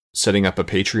considered setting up a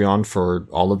Patreon for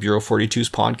all of Bureau 42's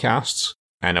podcasts,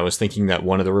 and I was thinking that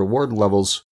one of the reward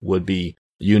levels would be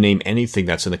you name anything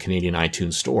that's in the Canadian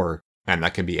iTunes store, and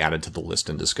that can be added to the list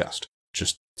and discussed,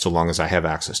 just so long as I have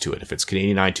access to it. If it's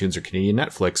Canadian iTunes or Canadian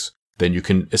Netflix, then you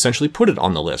can essentially put it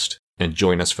on the list and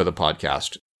join us for the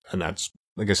podcast. And that's,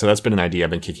 like I said, that's been an idea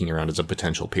I've been kicking around as a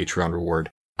potential Patreon reward.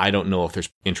 I don't know if there's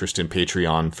interest in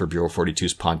Patreon for Bureau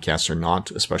 42's podcasts or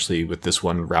not, especially with this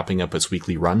one wrapping up its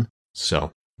weekly run.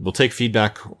 So we'll take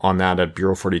feedback on that at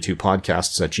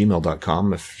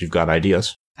bureau42podcasts@gmail.com if you've got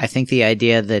ideas. I think the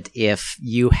idea that if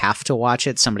you have to watch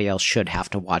it, somebody else should have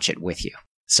to watch it with you.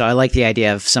 So I like the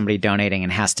idea of somebody donating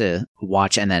and has to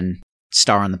watch and then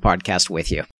star on the podcast with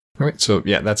you. All right, so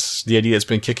yeah, that's the idea that's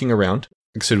been kicking around.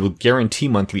 Like I said, we'll guarantee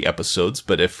monthly episodes,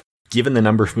 but if, given the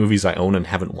number of movies I own and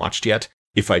haven't watched yet,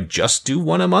 if I just do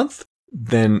one a month,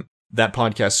 then that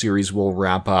podcast series will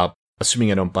wrap up,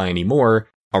 assuming I don't buy any more,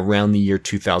 around the year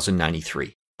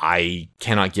 2093. I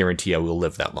cannot guarantee I will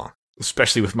live that long,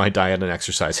 especially with my diet and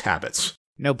exercise habits.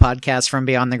 No podcast from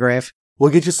beyond the grave?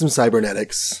 We'll get you some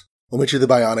cybernetics. We'll make you the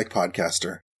bionic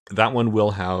podcaster. That one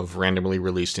will have randomly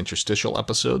released interstitial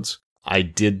episodes. I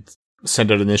did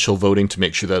send out initial voting to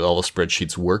make sure that all the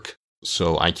spreadsheets work.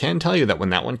 So I can tell you that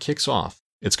when that one kicks off,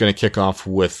 it's going to kick off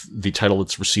with the title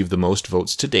that's received the most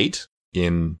votes to date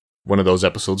in one of those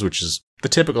episodes, which is the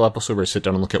typical episode where I sit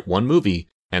down and look at one movie,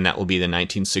 and that will be the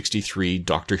 1963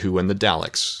 Doctor Who and the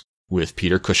Daleks, with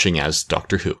Peter Cushing as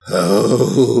Doctor Who.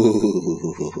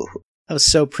 Oh. That was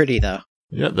so pretty, though.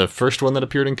 Yeah, the first one that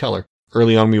appeared in color.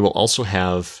 Early on, we will also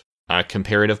have a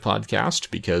comparative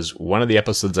podcast, because one of the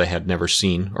episodes I had never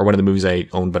seen, or one of the movies I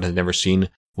owned but had never seen,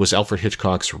 was Alfred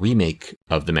Hitchcock's remake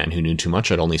of The Man Who Knew Too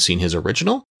Much. I'd only seen his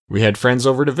original. We had friends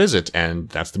over to visit, and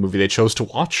that's the movie they chose to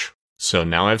watch. So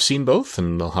now I've seen both,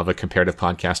 and they'll have a comparative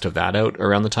podcast of that out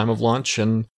around the time of launch,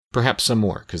 and perhaps some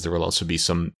more, because there will also be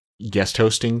some guest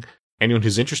hosting. Anyone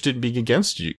who's interested in being a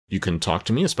guest, you can talk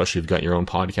to me, especially if you've got your own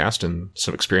podcast and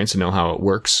some experience and know how it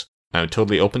works. I'm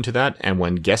totally open to that, and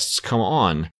when guests come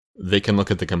on, they can look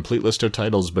at the complete list of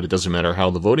titles, but it doesn't matter how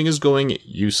the voting is going.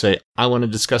 You say, I want to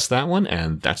discuss that one,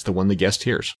 and that's the one the guest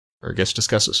hears, or guest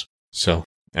discusses. So,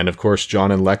 and of course,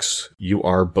 John and Lex, you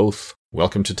are both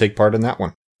welcome to take part in that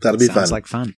one. That'll be fun. Sounds like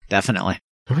fun. Definitely.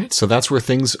 All right, so that's where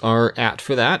things are at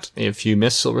for that. If you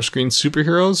miss Silver Screen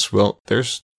Superheroes, well,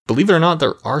 believe it or not,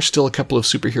 there are still a couple of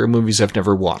superhero movies I've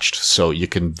never watched, so you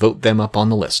can vote them up on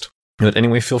the list. But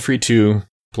anyway, feel free to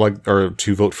plug or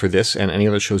to vote for this and any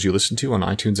other shows you listen to on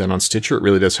iTunes and on Stitcher. It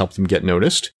really does help them get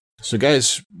noticed. So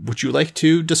guys, would you like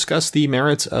to discuss the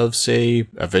merits of, say,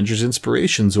 Avengers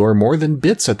Inspirations or More Than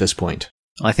Bits at this point?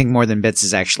 Well, I think More Than Bits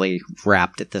is actually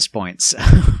wrapped at this point, so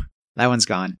that one's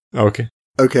gone. Okay.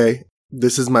 Okay.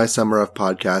 This is my summer of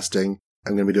podcasting.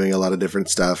 I'm going to be doing a lot of different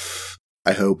stuff.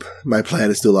 I hope. My plan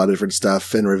is to do a lot of different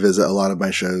stuff and revisit a lot of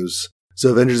my shows. So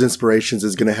Avengers Inspirations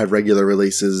is going to have regular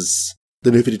releases.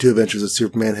 The New 52 Adventures of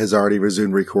Superman has already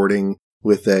resumed recording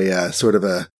with a sort of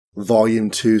a Volume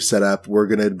 2 setup. We're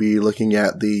going to be looking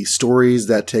at the stories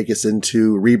that take us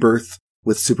into Rebirth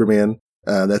with Superman.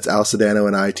 That's Al Sedano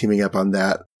and I teaming up on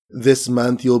that. This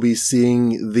month, you'll be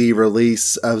seeing the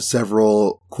release of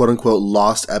several quote-unquote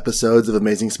lost episodes of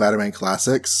Amazing Spider-Man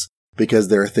Classics, because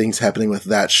there are things happening with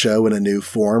that show in a new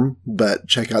form. But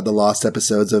check out the lost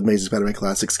episodes of Amazing Spider-Man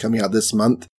Classics coming out this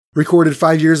month. Recorded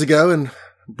 5 years ago and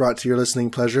brought to your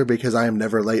listening pleasure, because I am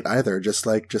never late either, just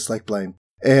like Blaine.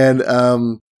 And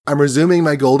I'm resuming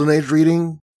my Golden Age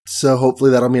reading, so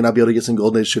hopefully that'll mean I'll be able to get some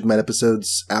Golden Age Superman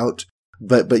episodes out.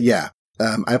 But yeah.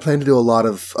 I plan to do a lot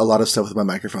of stuff with my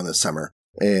microphone this summer,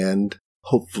 and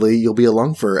hopefully you'll be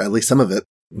along for at least some of it.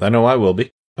 I know I will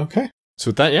be. Okay. So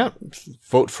with that, yeah,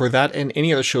 vote for that and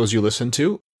any other shows you listen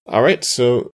to. All right.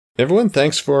 So everyone,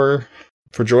 thanks for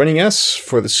joining us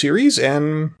for the series.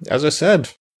 And as I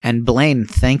said, and Blaine,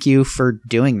 thank you for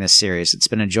doing this series. It's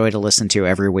been a joy to listen to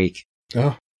every week.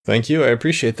 Oh, thank you. I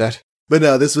appreciate that. But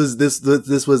no, this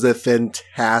was a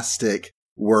fantastic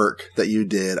work that you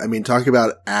did. I mean, talk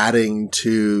about adding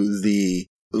to the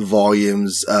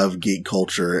volumes of geek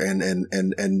culture and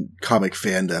comic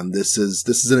fandom. This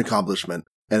is an accomplishment,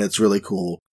 and it's really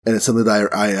cool, and it's something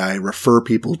that I refer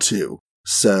people to.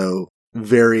 So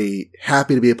very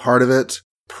happy to be a part of it.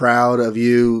 Proud of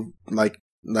you. Like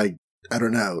I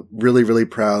don't know, really, really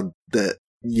proud that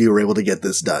you were able to get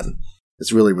this done.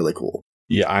 It's really, really cool.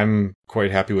 Yeah, I'm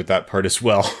quite happy with that part as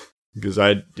well. Because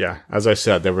as I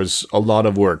said, there was a lot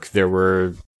of work. There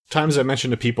were times I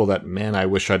mentioned to people that, man, I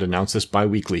wish I'd announced this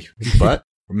bi-weekly. But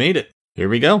we made it. Here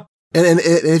we go. And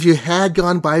if you had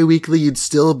gone bi-weekly, you'd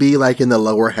still be like in the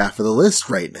lower half of the list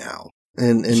right now.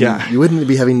 And yeah. You wouldn't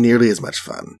be having nearly as much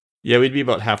fun. Yeah, we'd be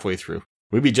about halfway through.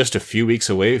 We'd be just a few weeks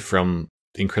away from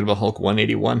The Incredible Hulk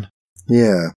 181.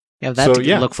 Yeah. Yeah, that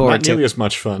to look forward not to. Nearly as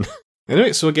much fun.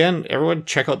 Anyway, so again, everyone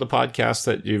check out the podcast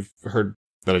that you've heard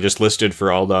that I just listed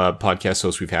for all the podcast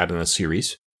hosts we've had in this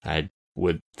series. I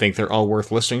would think they're all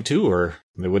worth listening to, or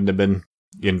they wouldn't have been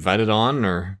invited on,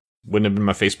 or wouldn't have been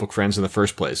my Facebook friends in the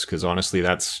first place, because honestly,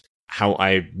 that's how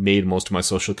I made most of my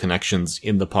social connections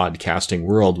in the podcasting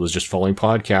world, was just following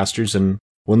podcasters. And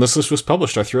when this list was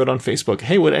published, I threw it on Facebook.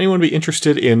 Hey, would anyone be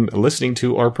interested in listening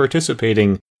to or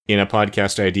participating in a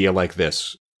podcast idea like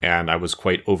this? And I was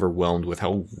quite overwhelmed with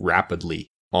how rapidly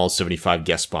all 75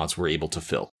 guest spots were able to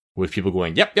fill. With people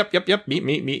going, yep,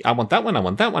 me, I want that one, I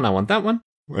want that one, I want that one.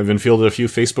 I've even fielded a few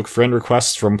Facebook friend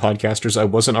requests from podcasters I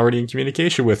wasn't already in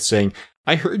communication with saying,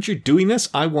 I heard you're doing this,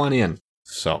 I want in.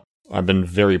 So I've been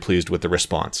very pleased with the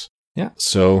response. Yeah,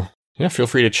 so feel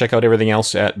free to check out everything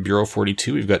else at Bureau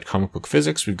 42. We've got Comic Book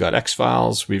Physics, we've got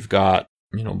X-Files, we've got,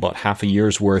 about half a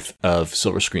year's worth of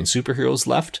Silver Screen Superheroes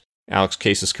left. Alex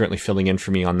Case is currently filling in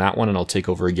for me on that one, and I'll take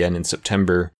over again in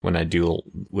September when I do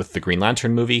with the Green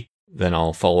Lantern movie. Then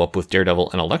I'll follow up with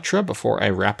Daredevil and Elektra before I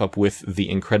wrap up with The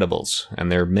Incredibles.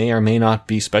 And there may or may not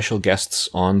be special guests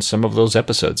on some of those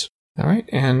episodes. All right,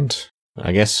 and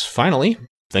I guess finally,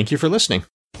 thank you for listening.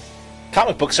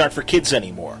 Comic books aren't for kids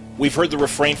anymore. We've heard the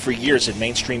refrain for years in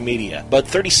mainstream media, but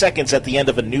 30 seconds at the end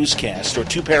of a newscast or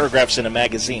 2 paragraphs in a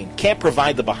magazine can't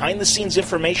provide the behind-the-scenes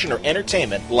information or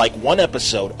entertainment like one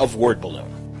episode of Word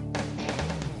Balloon.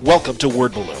 Welcome to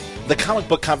Word Balloon, the comic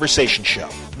book conversation show.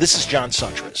 This is John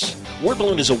Suntress. Word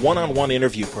Balloon is a one-on-one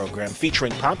interview program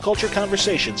featuring pop culture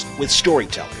conversations with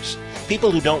storytellers. People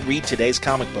who don't read today's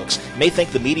comic books may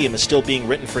think the medium is still being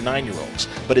written for 9-year-olds,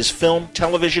 but as film,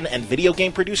 television, and video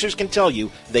game producers can tell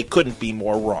you, they couldn't be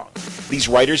more wrong. These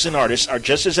writers and artists are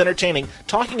just as entertaining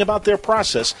talking about their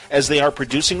process as they are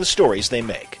producing the stories they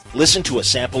make. Listen to a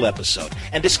sample episode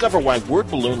and discover why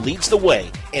Word Balloon leads the way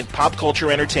in pop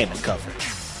culture entertainment coverage.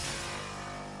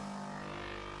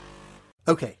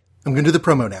 Okay, I'm gonna do the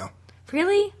promo now.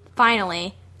 Really?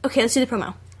 Finally. Okay, let's do the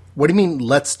promo. What do you mean,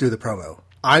 let's do the promo?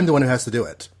 I'm the one who has to do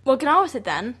it. Well, get on with it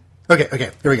then. Okay,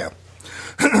 here we go.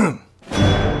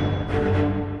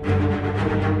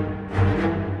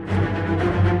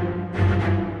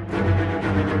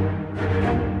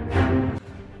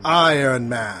 Iron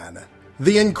Man,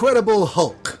 the Incredible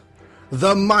Hulk,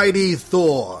 the Mighty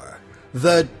Thor,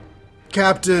 the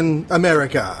Captain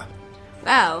America.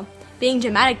 Wow, being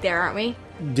dramatic there, aren't we?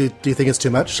 Do you think it's too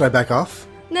much? Should I back off?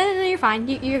 No, you're fine.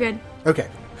 You're good. Okay.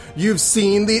 You've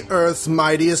seen the Earth's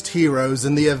mightiest heroes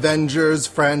in the Avengers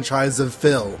franchise of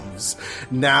films.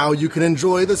 Now you can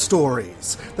enjoy the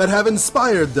stories that have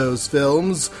inspired those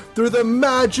films through the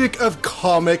magic of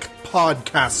comic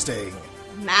podcasting.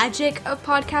 Magic of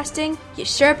podcasting? You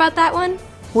sure about that one?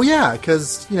 Well, yeah,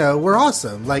 because, we're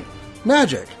awesome. Like,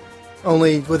 magic.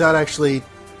 Only without actually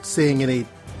seeing any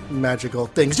magical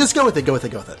things. Just go with it.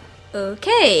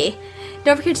 Okay.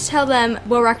 Don't forget to tell them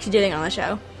what we're actually doing on the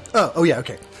show. Oh yeah,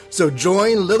 okay. So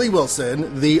join Lily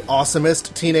Wilson, the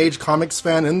awesomest teenage comics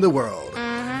fan in the world,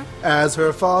 as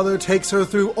her father takes her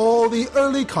through all the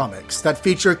early comics that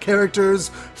feature characters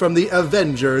from the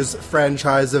Avengers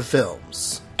franchise of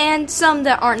films. And some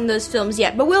that aren't in those films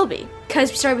yet, but will be,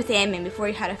 because we started with Ant-Man before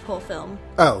he had a full film.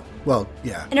 Oh, well,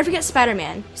 yeah. And don't forget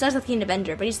Spider-Man. He's not the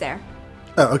Avenger, but he's there.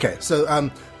 Oh, okay. So,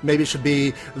 maybe it should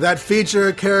be that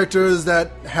feature characters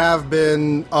that have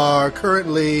been, are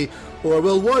currently, or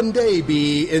will one day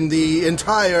be in the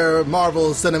entire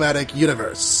Marvel Cinematic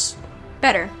Universe.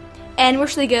 Better. And where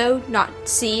should they go not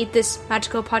see this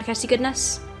magical podcasty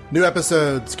goodness? New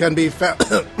episodes can be found...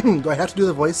 Do I have to do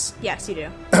the voice? Yes, you do.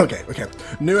 Okay.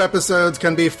 New episodes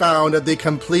can be found at the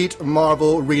Complete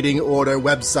Marvel Reading Order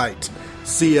website,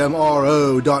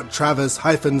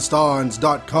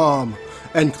 cmro.travis-starnes.com,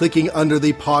 and clicking under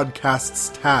the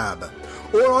Podcasts tab.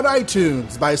 Or on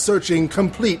iTunes by searching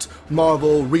Complete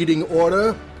Marvel Reading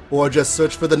Order, or just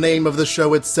search for the name of the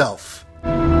show itself.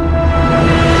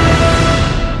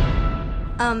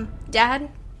 Dad,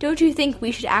 don't you think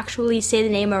we should actually say the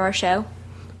name of our show?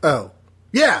 Oh.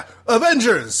 Yeah!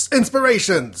 Avengers!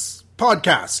 Inspirations!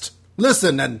 Podcast.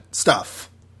 Listen and stuff.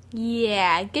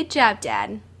 Yeah, good job,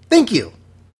 Dad. Thank you.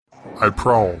 I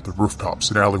prowl the rooftops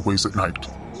and alleyways at night,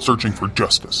 searching for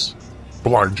justice.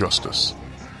 Blind justice.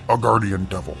 A guardian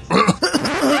devil.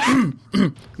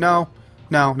 No,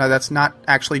 that's not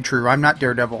actually true. I'm not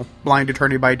Daredevil, blind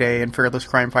attorney by day and fearless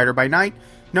crime fighter by night.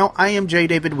 No, I am J.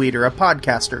 David Weeder, a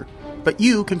podcaster. But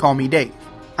you can call me Dave.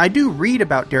 I do read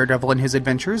about Daredevil and his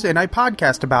adventures, and I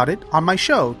podcast about it on my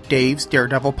show, Dave's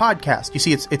Daredevil Podcast. You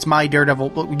see, it's my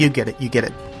Daredevil... You get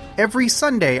it. Every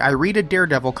Sunday, I read a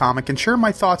Daredevil comic and share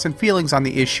my thoughts and feelings on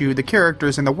the issue, the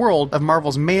characters, and the world of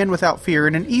Marvel's Man Without Fear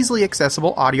in an easily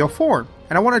accessible audio form.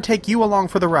 And I want to take you along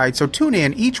for the ride, so tune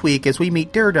in each week as we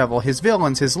meet Daredevil, his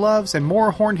villains, his loves, and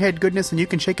more hornhead goodness than you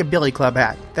can shake a billy club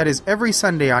at. That is every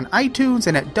Sunday on iTunes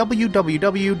and at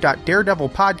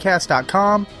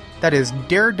www.daredevilpodcast.com. That is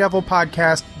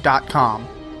daredevilpodcast.com.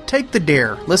 Take the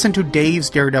dare. Listen to Dave's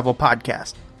Daredevil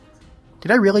Podcast.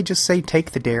 Did I really just say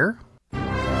take the dare?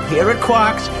 Here at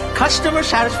Quark's, customer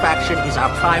satisfaction is our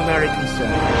primary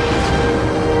concern.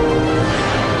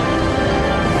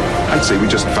 I'd say we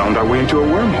just found our way into a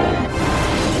wormhole.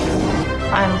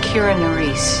 I'm Kira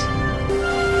Nerys.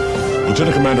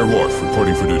 Lieutenant Commander Worf,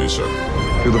 reporting for duty, sir.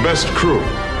 You're the best crew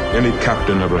any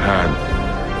captain ever had.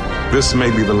 This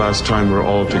may be the last time we're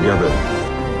all together.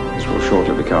 This will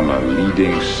shortly become a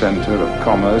leading center of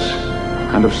commerce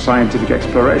and of scientific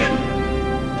exploration.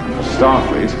 And for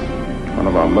Starfleet, one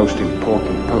of our most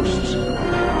important posts.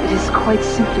 It is quite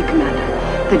simply, Commander,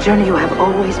 the journey you have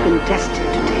always been destined to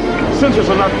take. Sensors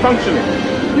are not functioning.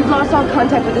 We've lost all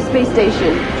contact with the space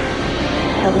station. What the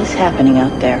hell is happening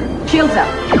out there? Shields up.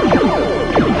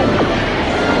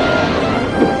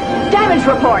 Damage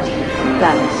report.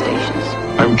 Battle stations.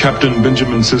 I'm Captain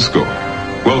Benjamin Sisko.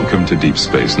 Welcome to Deep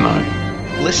Space Nine.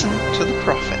 Listen to the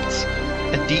Prophets,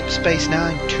 a Deep Space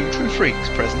Nine Two True Freaks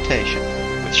presentation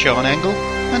with Sean Engel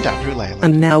and Andrew Leyland.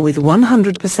 And now with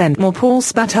 100% more Paul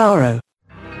Spataro.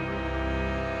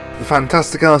 The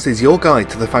Fantastic Arse is your guide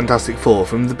to the Fantastic Four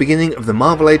from the beginning of the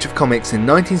Marvel Age of Comics in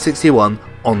 1961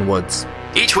 onwards.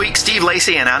 Each week, Steve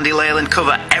Lacey and Andy Leyland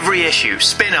cover every issue,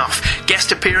 spin-off,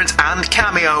 guest appearance and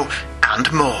cameo,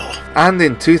 and more. And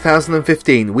in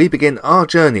 2015, we begin our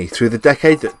journey through the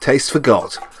decade that taste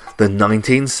forgot, the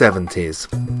 1970s.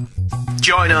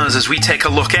 Join us as we take a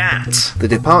look at the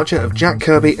departure of Jack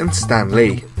Kirby and Stan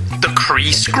Lee, the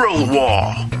Kree-Skrull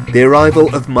War, the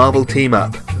arrival of Marvel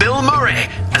Team-Up, Bill Murray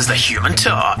as the Human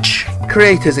Torch,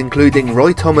 creators including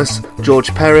Roy Thomas,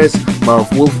 George Perez, Marv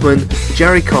Wolfman,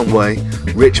 Jerry Conway,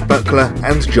 Rich Buckler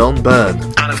and John Byrne,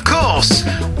 and of course,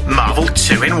 Marvel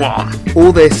 2-in-1.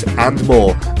 All this and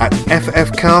more at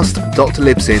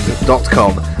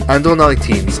ffcast.libsyn.com and on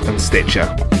iTunes and Stitcher.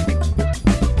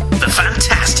 The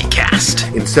Fantastic Cast.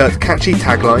 Insert catchy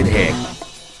tagline here.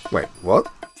 Wait, what?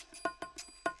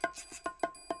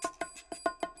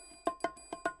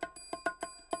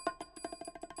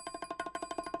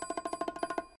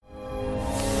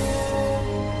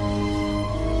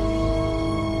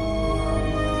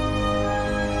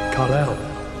 Kal-El,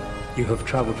 you have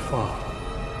travelled far.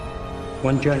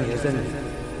 One journey has ended.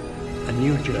 A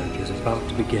new journey is about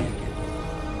to begin.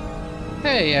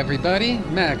 Hey everybody,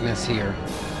 Magnus here.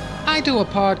 I do a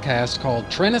podcast called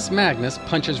Trennis Magnus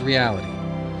Punches Reality.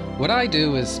 What I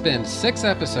do is spend 6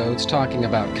 episodes talking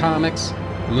about comics,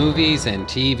 movies, and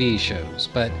TV shows,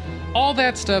 but all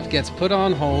that stuff gets put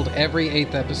on hold every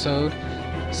 8th episode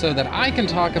so that I can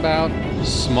talk about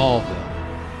Smallville.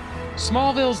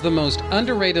 Smallville's the most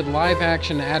underrated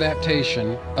live-action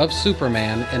adaptation of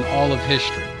Superman in all of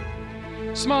history.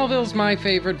 Smallville's my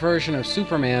favorite version of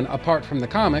Superman apart from the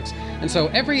comics, and so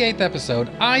every 8th episode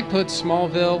I put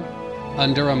Smallville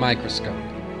under a microscope.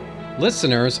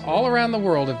 Listeners all around the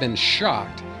world have been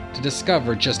shocked to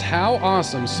discover just how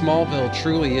awesome Smallville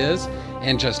truly is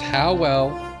and just how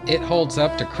well it holds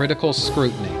up to critical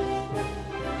scrutiny.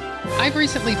 I've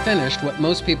recently finished what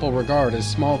most people regard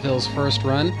as Smallville's first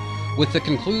run, with the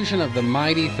conclusion of the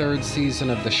mighty 3rd season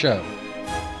of the show.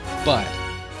 But,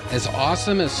 as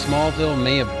awesome as Smallville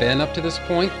may have been up to this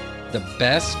point, the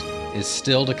best is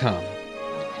still to come.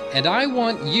 And I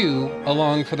want you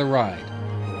along for the ride.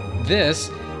 This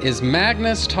is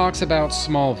Magnus Talks About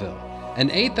Smallville, an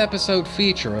 8th episode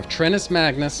feature of Trennis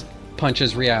Magnus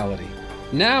Punches Reality,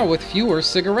 now with fewer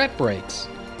cigarette breaks.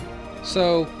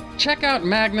 So, check out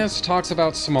Magnus Talks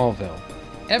About Smallville,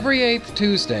 every 8th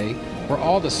Tuesday, for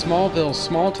all the Smallville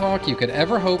small talk you could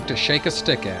ever hope to shake a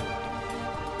stick at.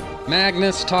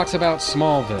 Magnus Talks About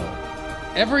Smallville,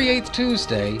 every 8th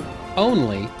Tuesday,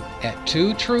 only at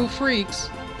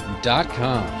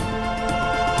twotruefreaks.com.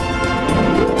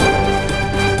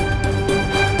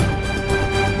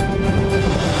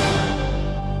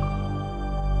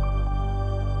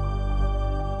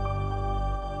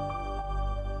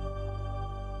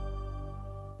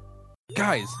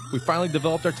 Guys, we finally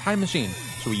developed our time machine.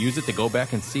 Should we use it to go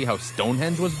back and see how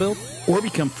Stonehenge was built? Or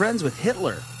become friends with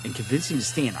Hitler and convince him to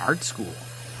stay in art school.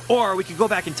 Or we could go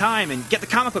back in time and get the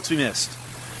comic books we missed.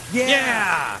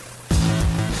 Yeah!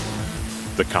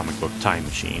 The Comic Book Time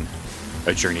Machine.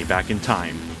 A journey back in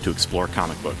time to explore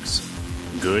comic books.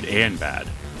 Good and bad.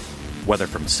 Whether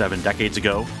from 7 decades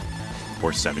ago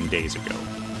or 7 days ago.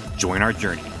 Join our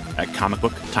journey at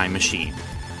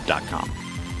comicbooktimemachine.com.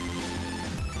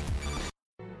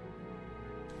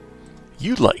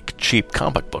 You like cheap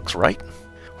comic books, right?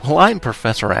 Well, I'm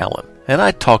Professor Allen, and I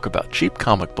talk about cheap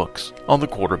comic books on the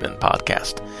Quarterbin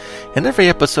Podcast. In every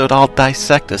episode, I'll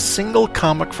dissect a single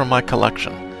comic from my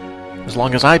collection, as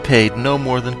long as I paid no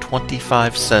more than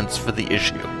 25 cents for the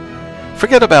issue.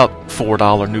 Forget about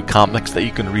 $4 new comics that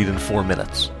you can read in 4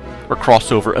 minutes, or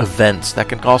crossover events that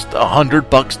can cost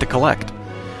 $100 to collect.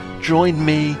 Join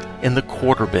me in the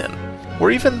Quarterbin, where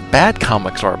even bad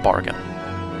comics are a bargain,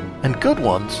 and good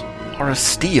ones are a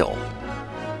steal.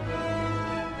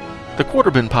 The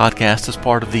Quarterbin Podcast is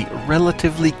part of the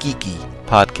Relatively Geeky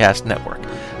Podcast Network.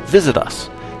 Visit us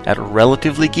at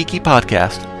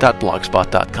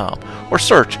relativelygeekypodcast.blogspot.com or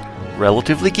search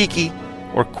Relatively Geeky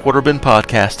or Quarterbin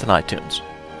Podcast in iTunes.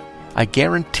 I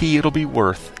guarantee it'll be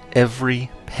worth every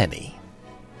penny.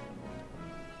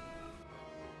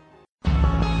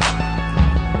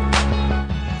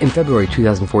 In February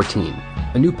 2014,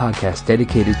 a new podcast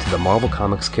dedicated to the Marvel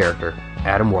Comics character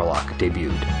Adam Warlock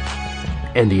debuted.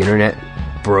 And the internet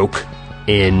broke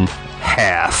in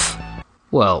half.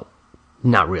 Well,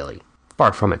 not really.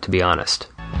 Far from it, to be honest.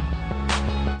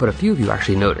 But a few of you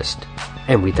actually noticed,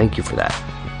 and we thank you for that.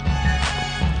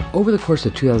 Over the course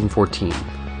of 2014,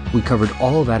 we covered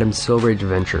all of Adam's Silver Age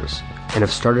adventures, and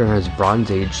have started on his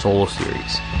Bronze Age solo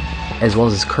series, as well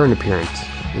as his current appearance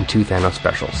in 2 Thanos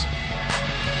specials.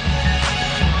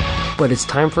 But it's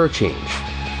time for a change.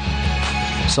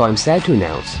 So I'm sad to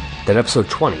announce that episode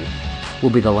 20 will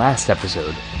be the last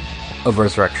episode of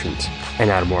Resurrections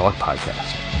and Adam Warlock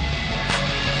Podcast.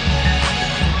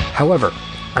 However,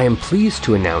 I am pleased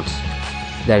to announce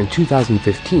that in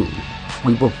 2015,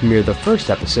 we will premiere the first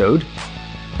episode,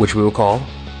 which we will call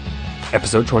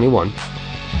Episode 21,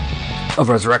 of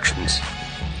Resurrections,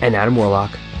 an Adam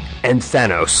Warlock and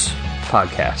Thanos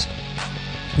podcast.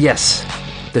 Yes,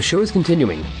 the show is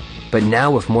continuing, but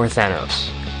now with more Thanos.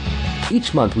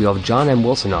 Each month we will have John M.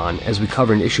 Wilson on as we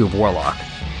cover an issue of Warlock,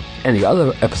 and the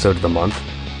other episode of the month,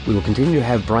 we will continue to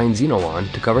have Brian Zeno on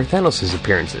to cover Thanos'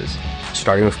 appearances,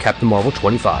 starting with Captain Marvel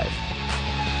 25.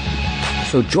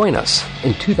 So join us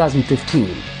in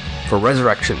 2015 for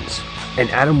Resurrections, an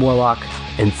Adam Warlock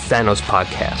and Thanos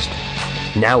podcast,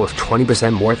 now with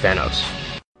 20% more Thanos.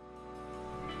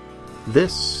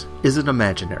 This is an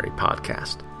imaginary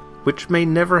podcast, which may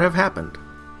never have happened.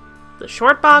 The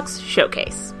Shortbox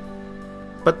Showcase.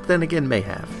 But then again may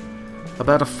have.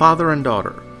 About a father and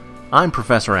daughter. I'm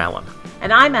Professor Allen.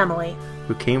 And I'm Emily.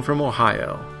 Who came from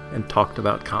Ohio and talked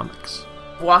about comics.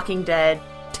 Walking Dead.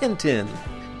 Tintin.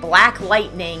 Black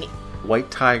Lightning.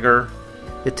 White Tiger.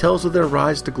 It tells of their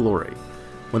rise to glory,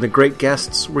 when the great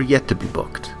guests were yet to be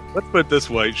booked. Let's put it this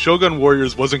way, Shogun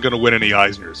Warriors wasn't going to win any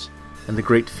Eisners. And the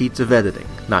great feats of editing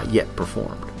not yet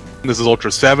performed. This is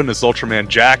Ultra 7, this is Ultraman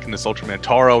Jack, and this Ultraman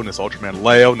Taro, and this Ultraman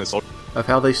Leo, and this of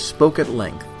how they spoke at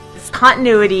length. This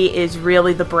continuity is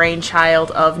really the brainchild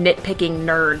of nitpicking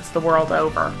nerds the world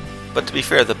over. But to be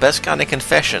fair, the best kind of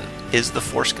confession is the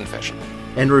Force confession.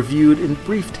 And reviewed in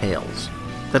brief tales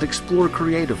that explore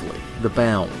creatively the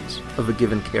bounds of a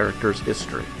given character's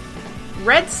history.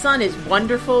 Red Sun is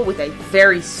wonderful with a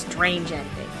very strange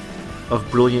ending.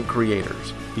 Of brilliant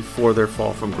creators before their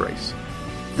fall from grace.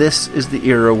 This is the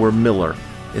era where Miller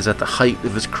is at the height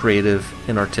of his creative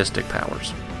and artistic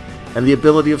powers, and the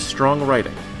ability of strong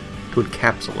writing to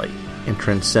encapsulate and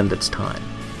transcend its time.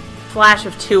 Flash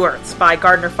of Two Earths by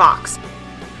Gardner Fox.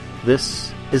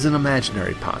 This is an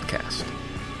imaginary podcast.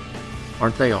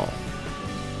 Aren't they all?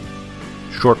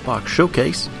 Shortbox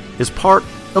Showcase is part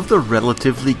of the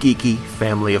Relatively Geeky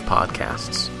family of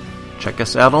podcasts. Check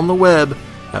us out on the web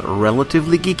at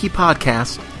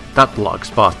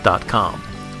relativelygeekypodcast.blogspot.com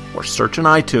or search in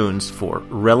iTunes for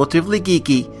Relatively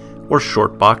Geeky or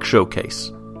Shortbox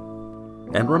Showcase.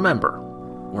 And remember,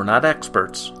 we're not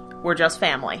experts. We're just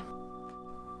family.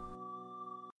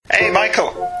 Hey,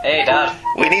 Michael. Hey, Dad.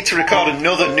 We need to record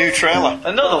another new trailer.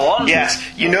 Another one? Yes.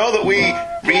 You know that we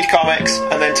read comics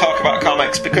and then talk about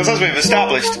comics, because as we've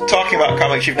established, talking about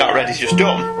comics you've not read is just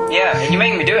dumb. Yeah, and you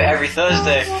make me do it every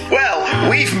Thursday. Well,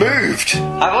 we've moved.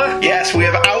 Have we? Yes, we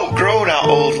have outgrown our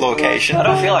old location. I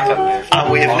don't feel like I've moved. And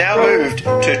we have now moved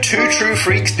to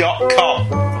twotruefreaks.com.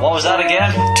 What was that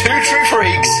again?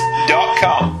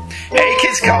 twotruefreaks.com. Hey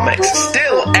Kids Comics,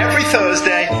 still every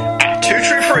Thursday at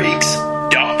twotruefreaks.com.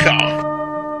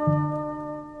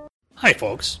 Hi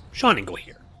folks, Sean Engel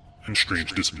here. And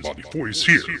Strange Disembodied Voice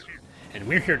here. And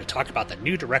we're here to talk about the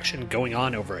new direction going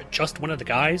on over at Just One of the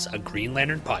Guys, a Green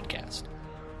Lantern podcast.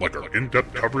 Like our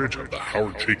in-depth coverage of the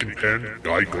Howard Chaykin pen,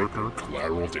 Guy Gardner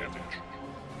Collateral Damage.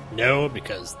 No,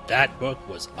 because that book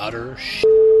was utter shit.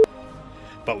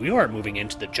 But we are moving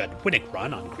into the Judd Winick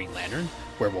run on Green Lantern,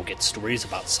 where we'll get stories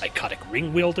about psychotic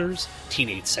ring wielders,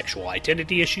 teenage sexual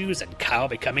identity issues, and Kyle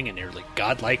becoming a nearly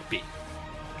godlike being.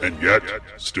 And yet,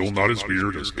 still not as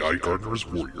weird as Guy Gardner's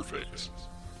Warrior phase.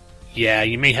 Yeah,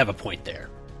 you may have a point there.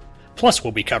 Plus,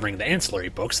 we'll be covering the ancillary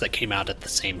books that came out at the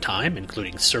same time,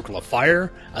 including Circle of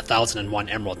Fire, 1001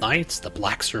 Emerald Knights, the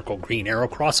Black Circle Green Arrow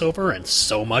crossover, and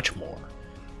so much more.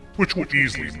 Which will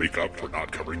easily make up for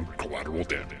not covering Collateral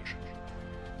Damage.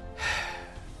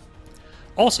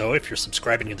 Also, if you're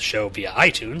subscribing to the show via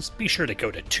iTunes, be sure to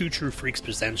go to Two True Freaks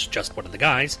Presents Just One of the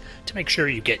Guys to make sure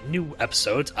you get new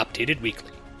episodes updated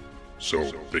weekly.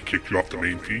 So, they kicked you off the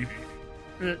main feed?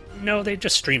 No, they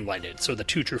just streamlined it, so the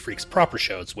Two True Freaks proper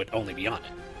shows would only be on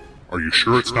it. Are you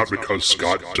sure it's not because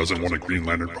Scott doesn't want a Green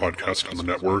Lantern podcast on the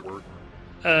network?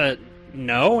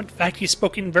 No. In fact, he's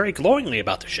spoken very glowingly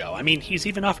about the show. I mean, he's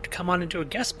even offered to come on and do a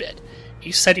guest bit.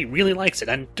 He said he really likes it,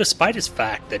 and despite his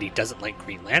fact that he doesn't like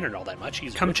Green Lantern all that much,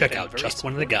 he's come check out Just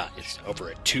One of the Guys over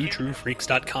at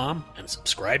twotruefreaks.com and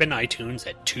subscribe in iTunes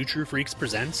at Two True Freaks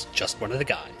Presents Just One of the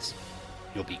Guys.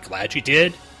 You'll be glad you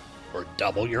did, or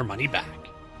double your money back.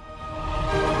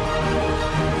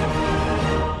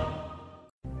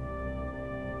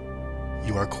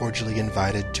 You are cordially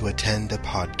invited to attend a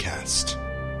podcast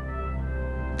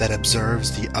that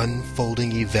observes the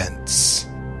unfolding events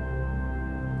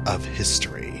of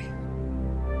history.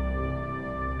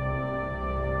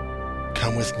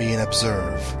 Come with me and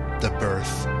observe the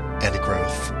birth and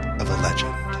growth of a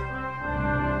legend.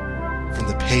 From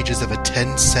the pages of a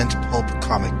 10-cent pulp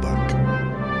comic book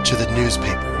to the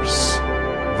newspapers,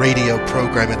 radio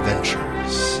program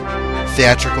adventures,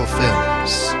 theatrical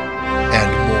films, and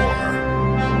more.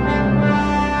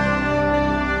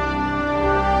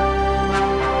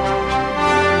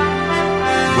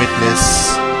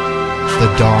 Witness the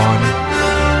dawn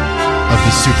of the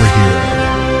superhero.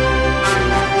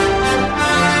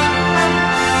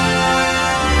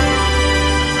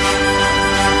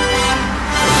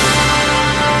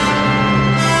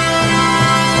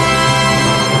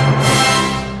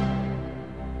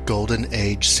 Golden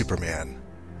Age Superman.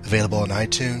 Available on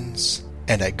iTunes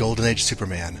and at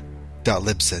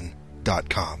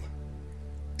goldenagesuperman.libsyn.com.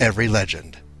 Every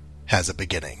legend has a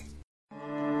beginning.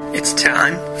 It's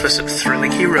time for some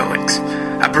thrilling heroics,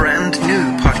 a brand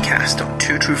new podcast on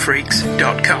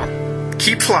twotruefreaks.com.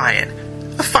 Keep Flying,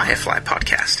 a Firefly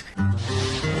podcast.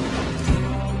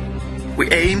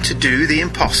 We aim to do the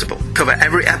impossible, cover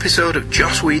every episode of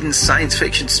Joss Whedon's science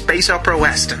fiction space opera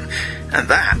western, and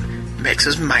that makes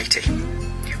us mighty.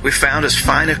 We found as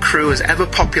fine a crew as ever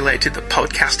populated the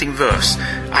podcasting verse.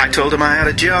 I told them I had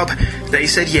a job, they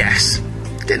said yes.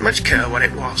 Didn't much care what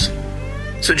it was.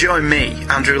 So join me,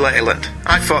 Andrew Leyland.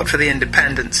 I fought for the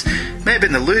independents. May have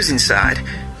been the losing side,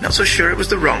 not so sure it was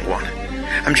the wrong one.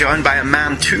 I'm joined by a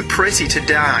man too pretty to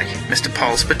die, Mr.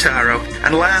 Paul Spataro.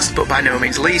 And last but by no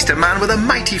means least, a man with a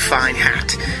mighty fine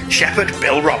hat, Shepherd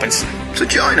Bill Robinson. So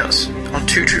join us on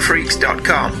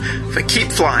twotruefreaks.com for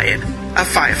Keep Flying, a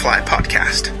Firefly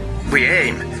podcast. We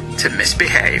aim to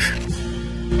misbehave.